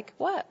like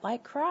what?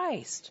 Like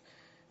Christ,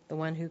 the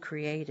one who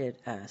created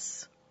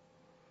us.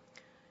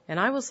 And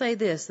I will say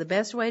this, the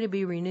best way to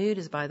be renewed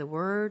is by the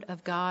Word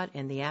of God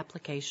and the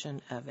application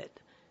of it.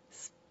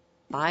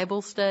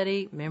 Bible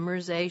study,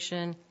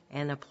 memorization,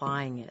 and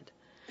applying it.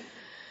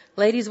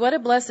 Ladies, what a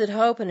blessed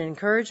hope and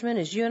encouragement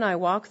as you and I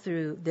walk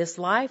through this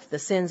life, the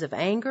sins of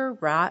anger,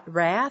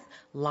 wrath,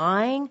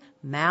 lying,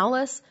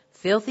 malice,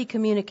 filthy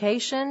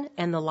communication,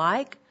 and the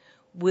like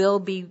will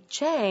be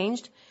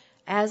changed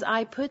as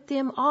I put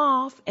them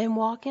off and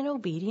walk in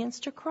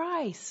obedience to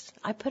Christ.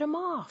 I put them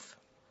off.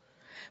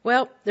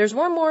 Well, there's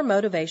one more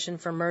motivation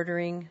for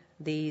murdering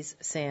these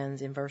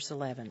sins in verse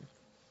 11.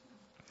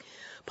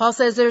 Paul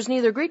says there's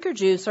neither Greek or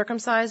Jew,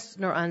 circumcised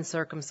nor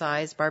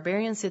uncircumcised,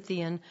 barbarian,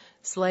 Scythian,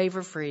 slave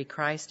or free.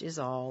 Christ is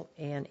all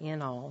and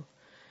in all.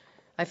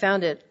 I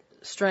found it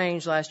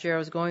strange last year. I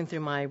was going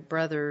through my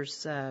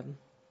brother's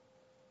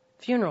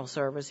funeral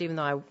service, even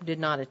though I did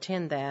not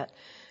attend that.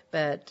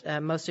 But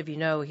most of you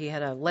know he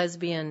had a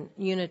lesbian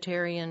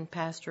Unitarian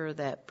pastor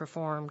that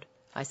performed,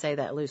 I say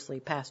that loosely,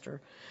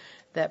 pastor,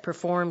 that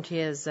performed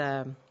his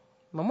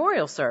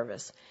memorial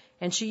service.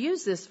 And she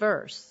used this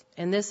verse,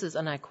 and this is,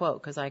 and I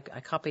quote, because I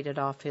copied it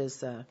off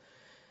his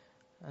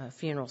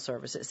funeral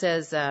service. It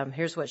says,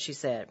 here's what she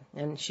said,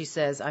 and she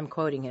says, I'm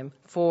quoting him,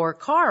 "For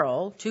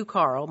Carl, to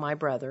Carl, my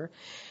brother,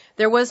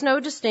 there was no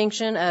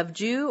distinction of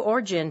Jew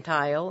or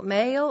Gentile,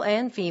 male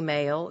and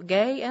female,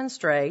 gay and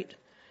straight,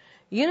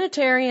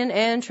 Unitarian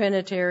and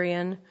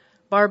Trinitarian,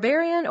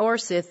 barbarian or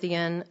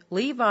Scythian,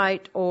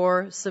 Levite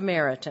or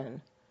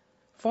Samaritan,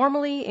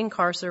 formerly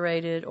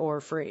incarcerated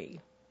or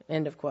free."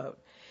 End of quote.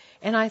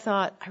 And I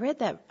read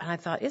that, and I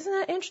thought, isn't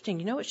that interesting?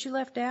 You know what she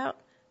left out?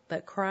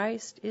 But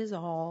Christ is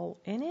all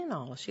and in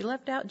all. She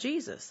left out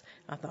Jesus.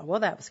 I thought, well,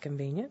 that was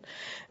convenient.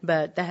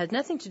 But that had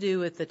nothing to do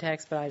with the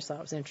text, but I just thought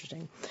it was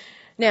interesting.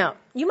 Now,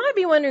 you might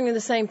be wondering the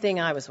same thing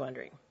I was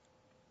wondering.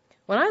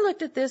 When I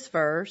looked at this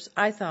verse,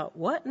 I thought,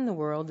 what in the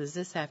world does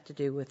this have to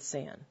do with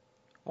sin?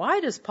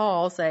 Why does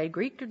Paul say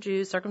Greek or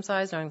Jew,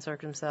 circumcised or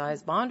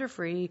uncircumcised, bond or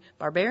free,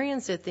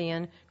 barbarian,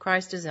 Scythian,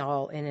 Christ is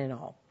all and in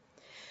all?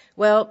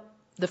 Well,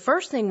 the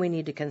first thing we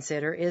need to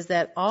consider is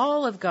that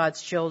all of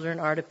God's children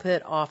are to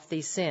put off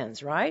these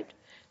sins, right?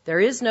 There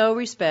is no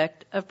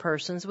respect of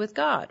persons with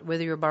God,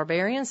 whether you're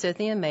barbarian,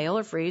 Scythian, male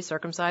or free,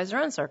 circumcised or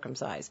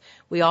uncircumcised.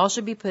 We all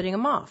should be putting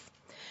them off.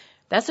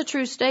 That's a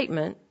true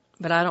statement,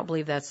 but I don't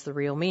believe that's the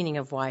real meaning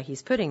of why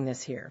he's putting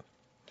this here.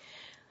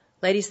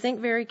 Ladies,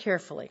 think very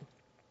carefully.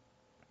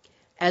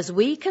 As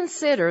we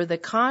consider the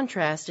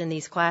contrast in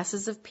these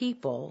classes of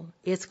people,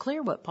 it's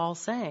clear what Paul's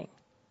saying.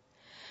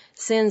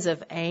 Sins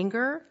of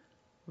anger,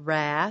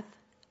 wrath,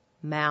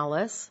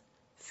 malice,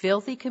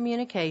 filthy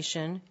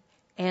communication,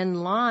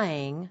 and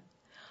lying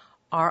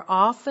are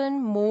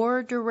often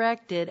more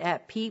directed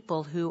at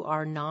people who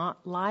are not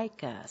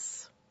like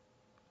us.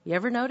 You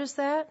ever notice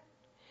that?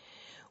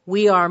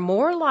 We are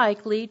more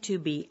likely to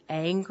be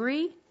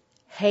angry,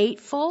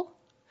 hateful,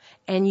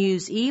 and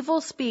use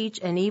evil speech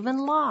and even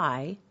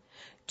lie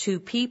to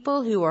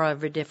people who are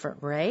of a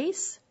different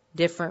race,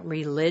 different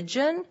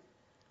religion,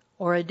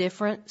 or a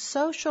different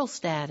social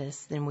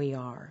status than we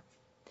are.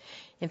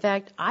 In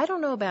fact, I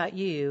don't know about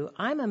you,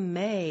 I'm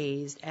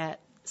amazed at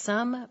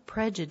some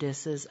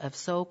prejudices of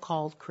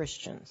so-called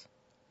Christians.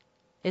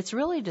 It's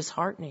really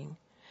disheartening.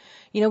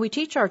 You know, we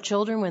teach our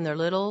children when they're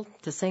little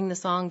to sing the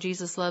song,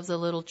 Jesus loves the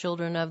little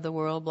children of the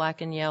world,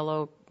 black and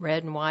yellow,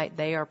 red and white,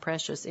 they are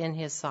precious in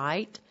his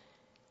sight.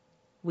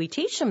 We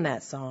teach them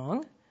that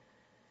song,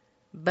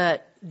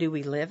 but do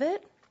we live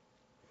it?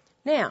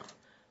 Now,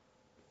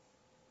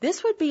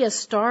 this would be a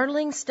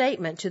startling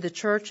statement to the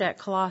church at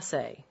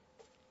Colossae,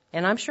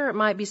 and I'm sure it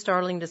might be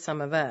startling to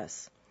some of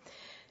us,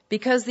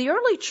 because the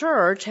early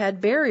church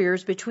had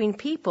barriers between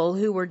people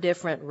who were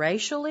different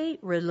racially,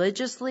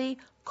 religiously,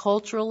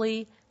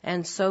 culturally,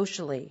 and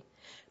socially.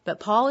 But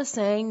Paul is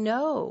saying,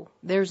 no,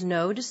 there's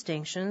no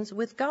distinctions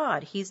with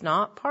God. He's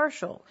not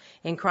partial.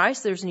 In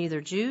Christ, there's neither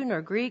Jew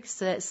nor Greek,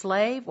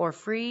 slave or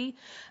free,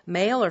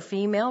 male or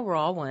female. We're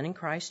all one in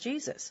Christ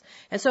Jesus.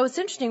 And so it's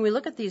interesting. We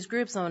look at these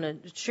groups. I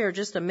want to share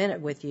just a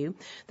minute with you.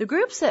 The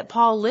groups that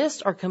Paul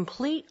lists are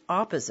complete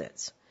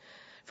opposites.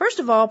 First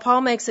of all,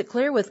 Paul makes it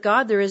clear with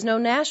God there is no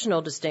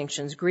national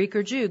distinctions, Greek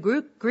or Jew.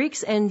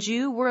 Greeks and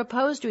Jew were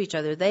opposed to each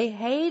other. They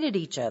hated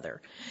each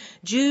other.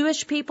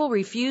 Jewish people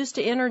refused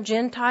to enter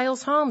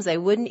Gentiles' homes. They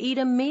wouldn't eat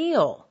a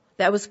meal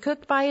that was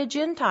cooked by a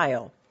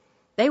Gentile.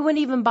 They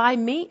wouldn't even buy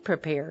meat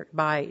prepared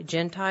by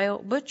Gentile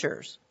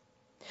butchers.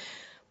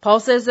 Paul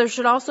says there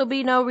should also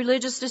be no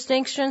religious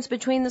distinctions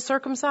between the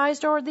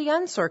circumcised or the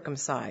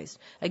uncircumcised.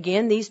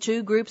 Again, these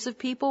two groups of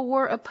people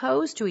were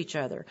opposed to each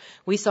other.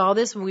 We saw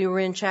this when we were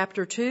in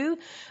chapter 2,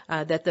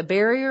 that the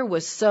barrier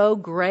was so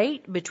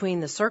great between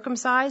the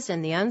circumcised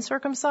and the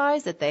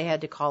uncircumcised that they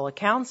had to call a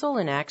council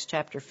in Acts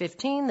chapter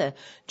 15, the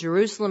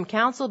Jerusalem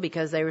Council,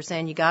 because they were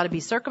saying you got to be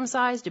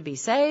circumcised to be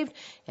saved.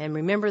 And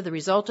remember, the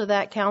result of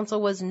that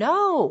council was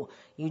no.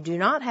 You do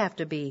not have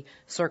to be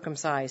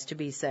circumcised to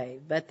be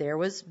saved. But there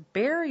was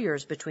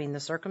barriers between the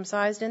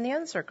circumcised and the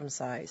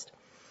uncircumcised.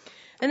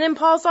 And then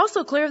Paul's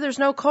also clear there's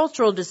no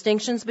cultural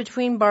distinctions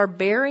between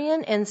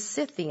barbarian and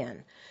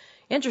Scythian.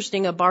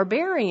 Interesting, a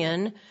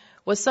barbarian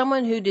was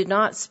someone who did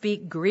not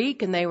speak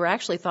Greek, and they were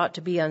actually thought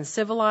to be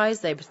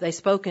uncivilized. They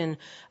spoke in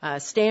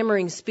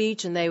stammering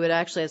speech, and they would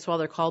actually, that's why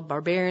they're called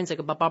barbarians. They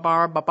go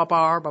ba-ba-bar,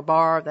 ba-ba-bar,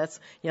 ba-bar. That's,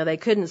 they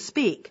couldn't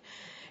speak.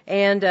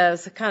 And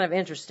it's kind of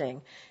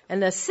interesting.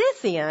 And the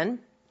Scythian,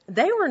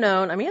 they were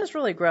known, it was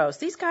really gross.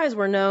 These guys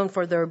were known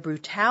for their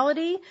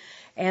brutality,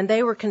 and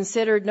they were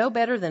considered no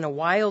better than a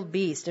wild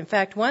beast. In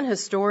fact, one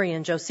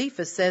historian,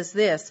 Josephus, says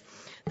this: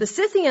 the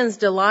Scythians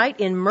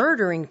delight in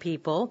murdering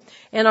people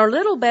and are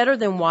little better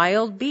than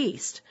wild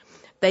beasts.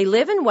 They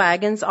live in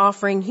wagons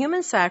offering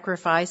human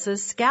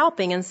sacrifices,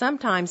 scalping and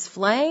sometimes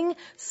flaying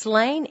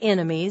slain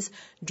enemies,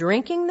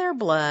 drinking their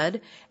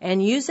blood,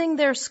 and using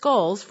their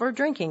skulls for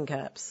drinking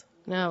cups.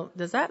 Now,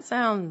 does that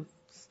sound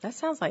That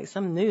sounds like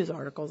some news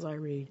articles I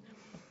read.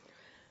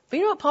 But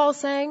you know what Paul's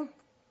saying?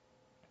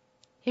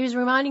 He was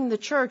reminding the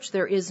church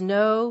there is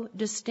no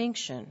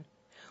distinction.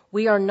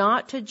 We are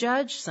not to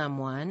judge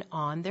someone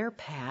on their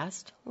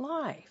past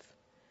life.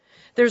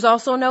 There's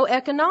also no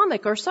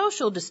economic or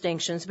social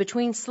distinctions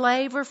between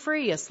slave or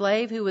free. A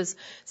slave who was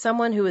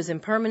someone who was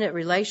in permanent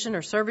relation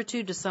or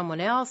servitude to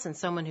someone else, and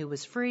someone who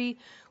was free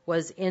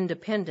was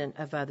independent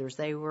of others.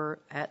 They were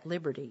at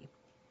liberty.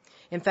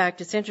 In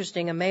fact, it's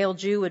interesting, a male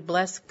Jew would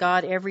bless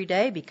God every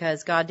day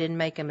because God didn't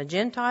make him a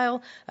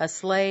Gentile, a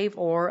slave,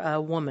 or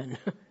a woman.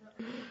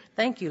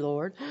 Thank you,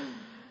 Lord.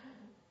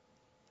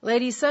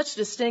 Ladies, such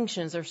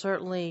distinctions are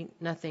certainly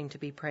nothing to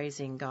be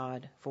praising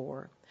God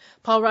for.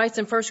 Paul writes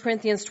in 1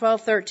 Corinthians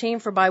 12:13,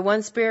 "For by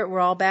one Spirit we're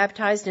all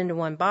baptized into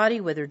one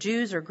body, whether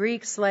Jews or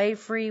Greeks, slave,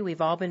 free,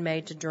 we've all been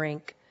made to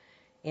drink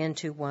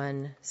into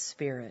one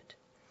Spirit."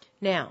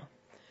 Now,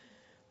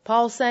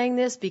 Paul's saying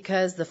this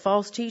because the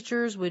false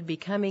teachers would be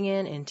coming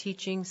in and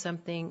teaching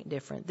something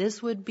different.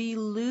 This would be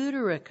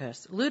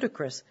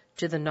ludicrous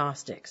to the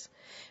Gnostics,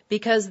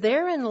 because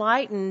their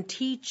enlightened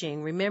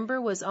teaching, remember,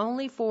 was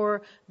only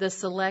for the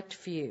select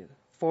few,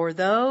 for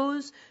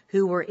those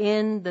who were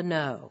in the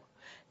know.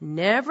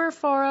 Never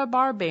for a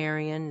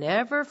barbarian,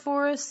 never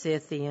for a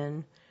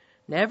Scythian,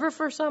 never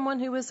for someone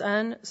who was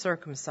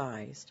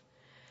uncircumcised.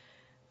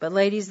 But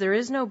ladies, there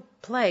is no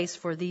place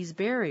for these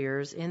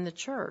barriers in the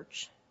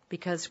church,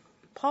 because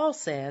Paul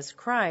says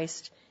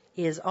Christ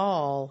is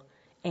all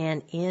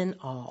and in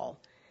all.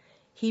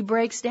 He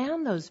breaks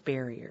down those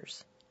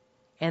barriers,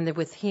 and that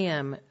with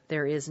him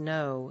there is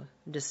no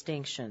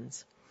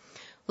distinctions.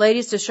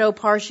 Ladies, to show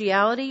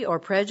partiality or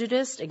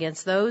prejudice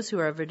against those who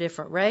are of a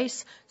different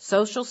race,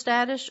 social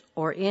status,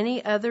 or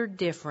any other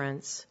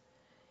difference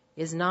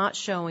is not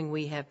showing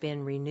we have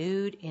been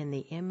renewed in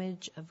the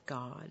image of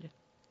God.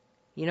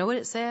 You know what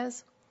it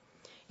says?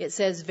 It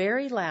says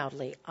very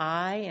loudly,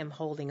 "I am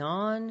holding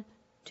on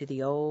to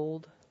the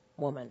old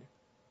woman."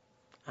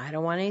 I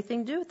don't want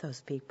anything to do with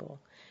those people.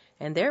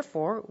 And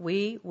therefore,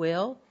 we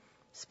will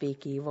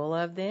speak evil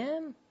of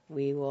them.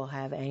 We will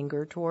have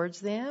anger towards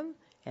them,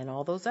 and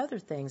all those other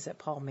things that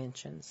Paul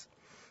mentions.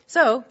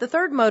 So, the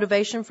third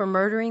motivation for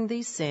murdering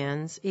these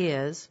sins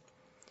is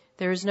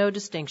there is no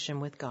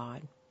distinction with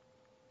God.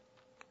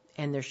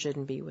 And there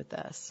shouldn't be with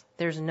us.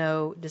 There's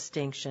no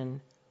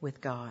distinction with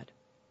God.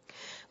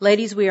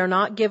 Ladies, we are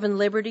not given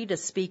liberty to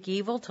speak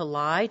evil, to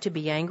lie, to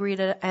be angry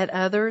at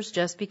others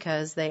just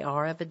because they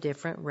are of a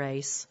different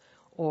race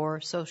or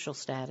social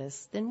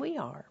status than we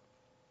are.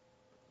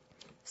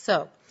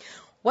 So,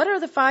 what are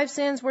the 5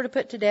 sins we're to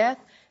put to death?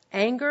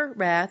 Anger,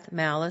 wrath,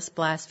 malice,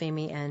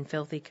 blasphemy, and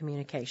filthy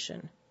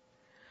communication.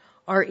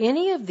 Are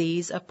any of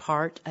these a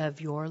part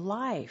of your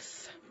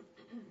life?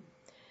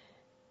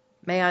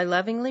 May I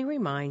lovingly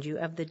remind you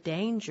of the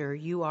danger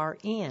you are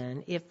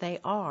in if they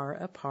are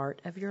a part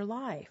of your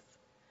life.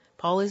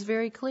 Paul is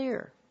very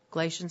clear.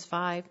 Galatians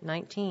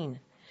 5:19.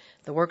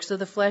 The works of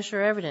the flesh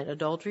are evident: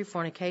 adultery,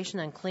 fornication,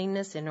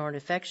 uncleanness,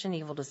 inordinate affection,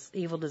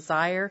 evil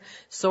desire,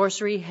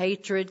 sorcery,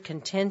 hatred,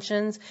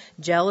 contentions,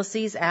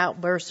 jealousies,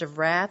 outbursts of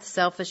wrath,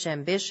 selfish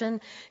ambition,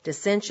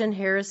 dissension,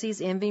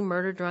 heresies, envy,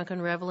 murder,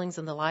 drunken revelings,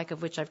 and the like,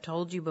 of which I've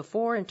told you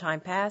before in time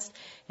past,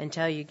 and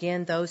tell you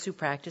again, those who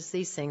practice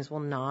these things will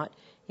not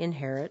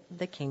inherit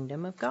the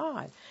kingdom of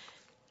God.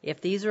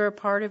 If these are a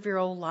part of your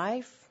old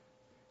life,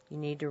 you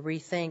need to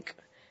rethink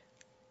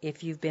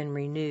if you've been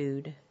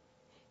renewed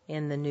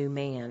in the new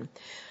man.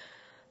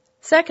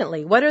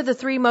 Secondly, what are the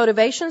 3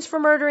 motivations for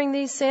murdering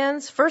these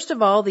sins? First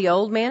of all, the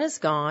old man is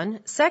gone.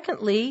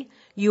 Secondly,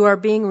 you are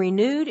being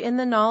renewed in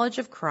the knowledge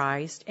of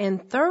Christ.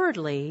 And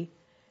thirdly,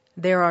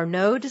 there are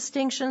no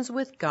distinctions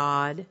with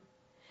God,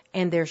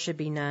 and there should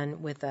be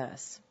none with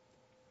us.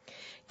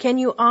 Can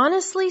you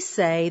honestly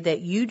say that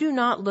you do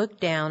not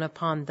look down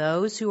upon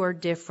those who are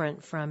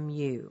different from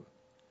you?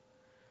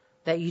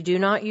 That you do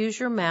not use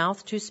your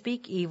mouth to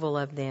speak evil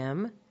of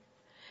them?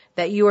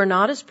 That you are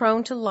not as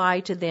prone to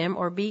lie to them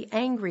or be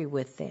angry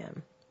with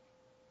them?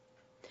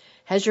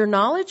 Has your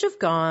knowledge of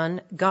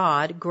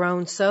God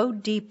grown so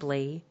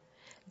deeply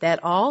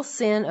that all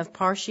sin of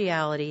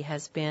partiality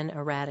has been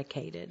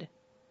eradicated?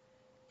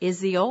 Is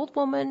the old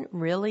woman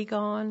really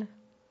gone?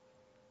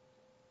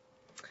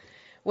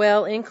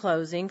 Well, in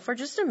closing, for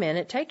just a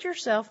minute, take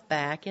yourself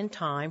back in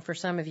time. For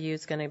some of you,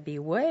 it's going to be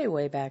way,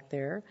 way back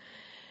there.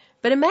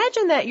 But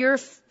imagine that your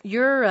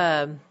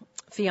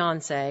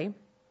fiancé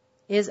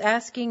is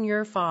asking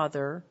your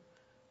father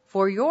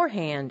for your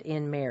hand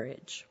in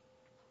marriage.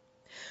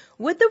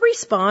 Would the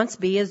response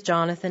be as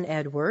Jonathan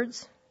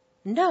Edwards?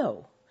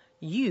 No,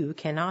 you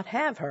cannot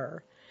have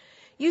her.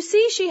 You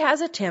see, she has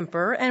a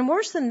temper, and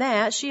worse than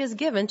that, she is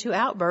given to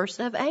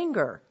outbursts of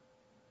anger.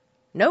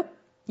 Nope.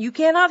 You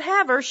cannot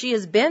have her. She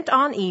is bent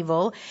on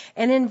evil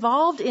and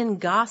involved in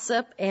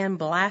gossip and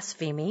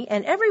blasphemy.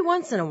 And every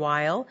once in a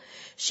while,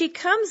 she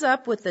comes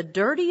up with the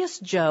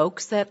dirtiest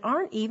jokes that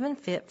aren't even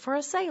fit for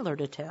a sailor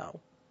to tell.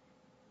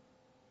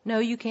 No,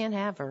 you can't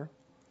have her.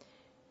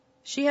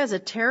 She has a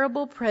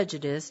terrible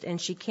prejudice,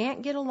 and she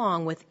can't get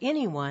along with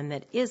anyone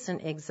that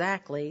isn't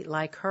exactly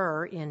like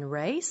her in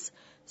race,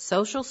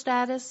 social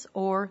status,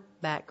 or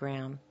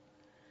background.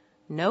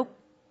 Nope,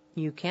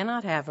 you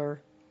cannot have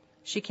her.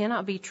 She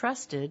cannot be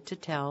trusted to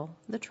tell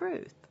the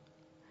truth.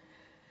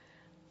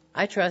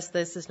 I trust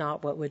this is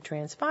not what would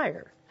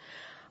transpire.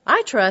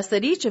 I trust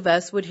that each of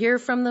us would hear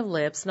from the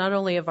lips not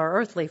only of our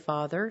earthly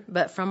Father,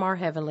 but from our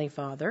Heavenly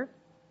Father.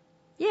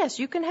 Yes,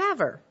 you can have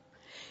her.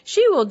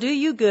 She will do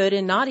you good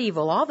and not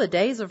evil all the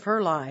days of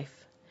her life.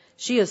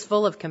 She is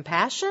full of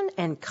compassion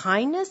and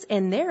kindness,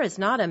 and there is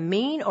not a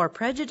mean or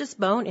prejudiced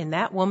bone in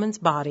that woman's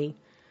body.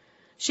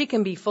 She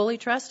can be fully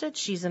trusted.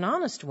 She's an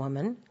honest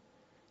woman.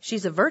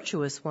 She's a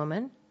virtuous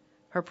woman.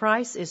 Her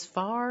price is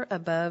far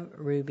above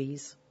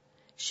rubies.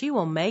 She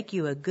will make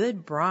you a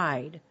good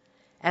bride.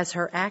 As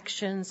her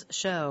actions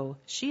show,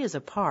 she is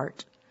a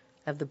part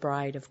of the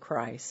bride of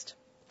Christ.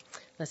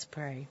 Let's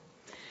pray.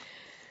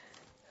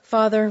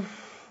 Father,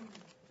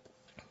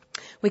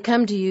 we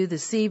come to you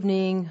this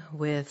evening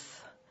with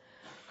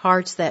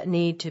hearts that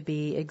need to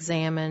be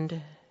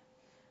examined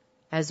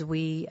as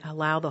we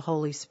allow the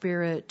Holy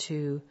Spirit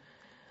to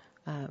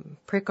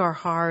prick our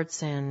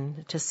hearts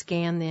and to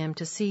scan them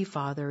to see,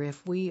 Father,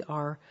 if we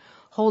are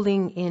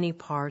holding any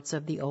parts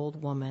of the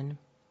old woman.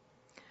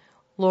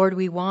 Lord,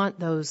 we want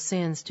those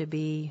sins to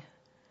be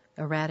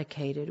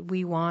eradicated.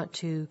 We want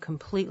to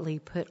completely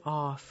put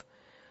off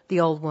the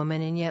old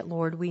woman, and yet,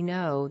 Lord, we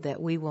know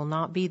that we will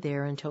not be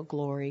there until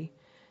glory.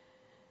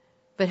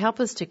 But help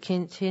us to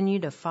continue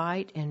to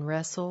fight and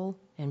wrestle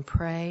and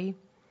pray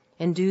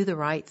and do the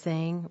right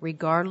thing,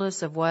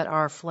 regardless of what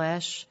our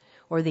flesh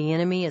or the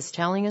enemy is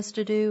telling us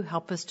to do.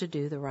 Help us to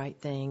do the right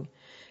thing.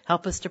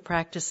 Help us to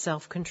practice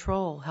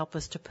self-control. Help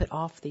us to put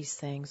off these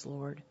things,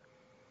 Lord.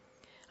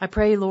 I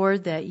pray,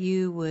 Lord, that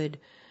you would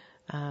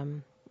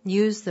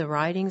use the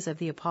writings of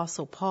the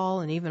Apostle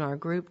Paul and even our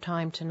group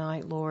time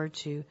tonight, Lord,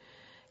 to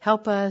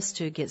help us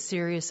to get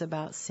serious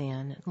about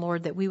sin.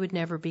 Lord, that we would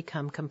never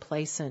become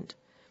complacent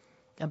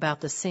about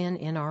the sin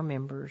in our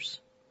members.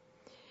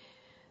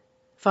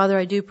 Father,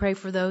 I do pray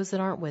for those that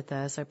aren't with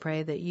us. I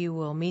pray that you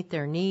will meet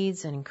their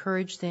needs and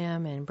encourage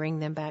them and bring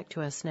them back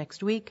to us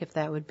next week, if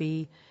that would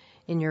be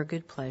in your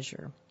good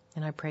pleasure.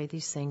 And I pray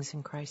these things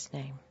in Christ's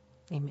name.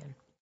 Amen.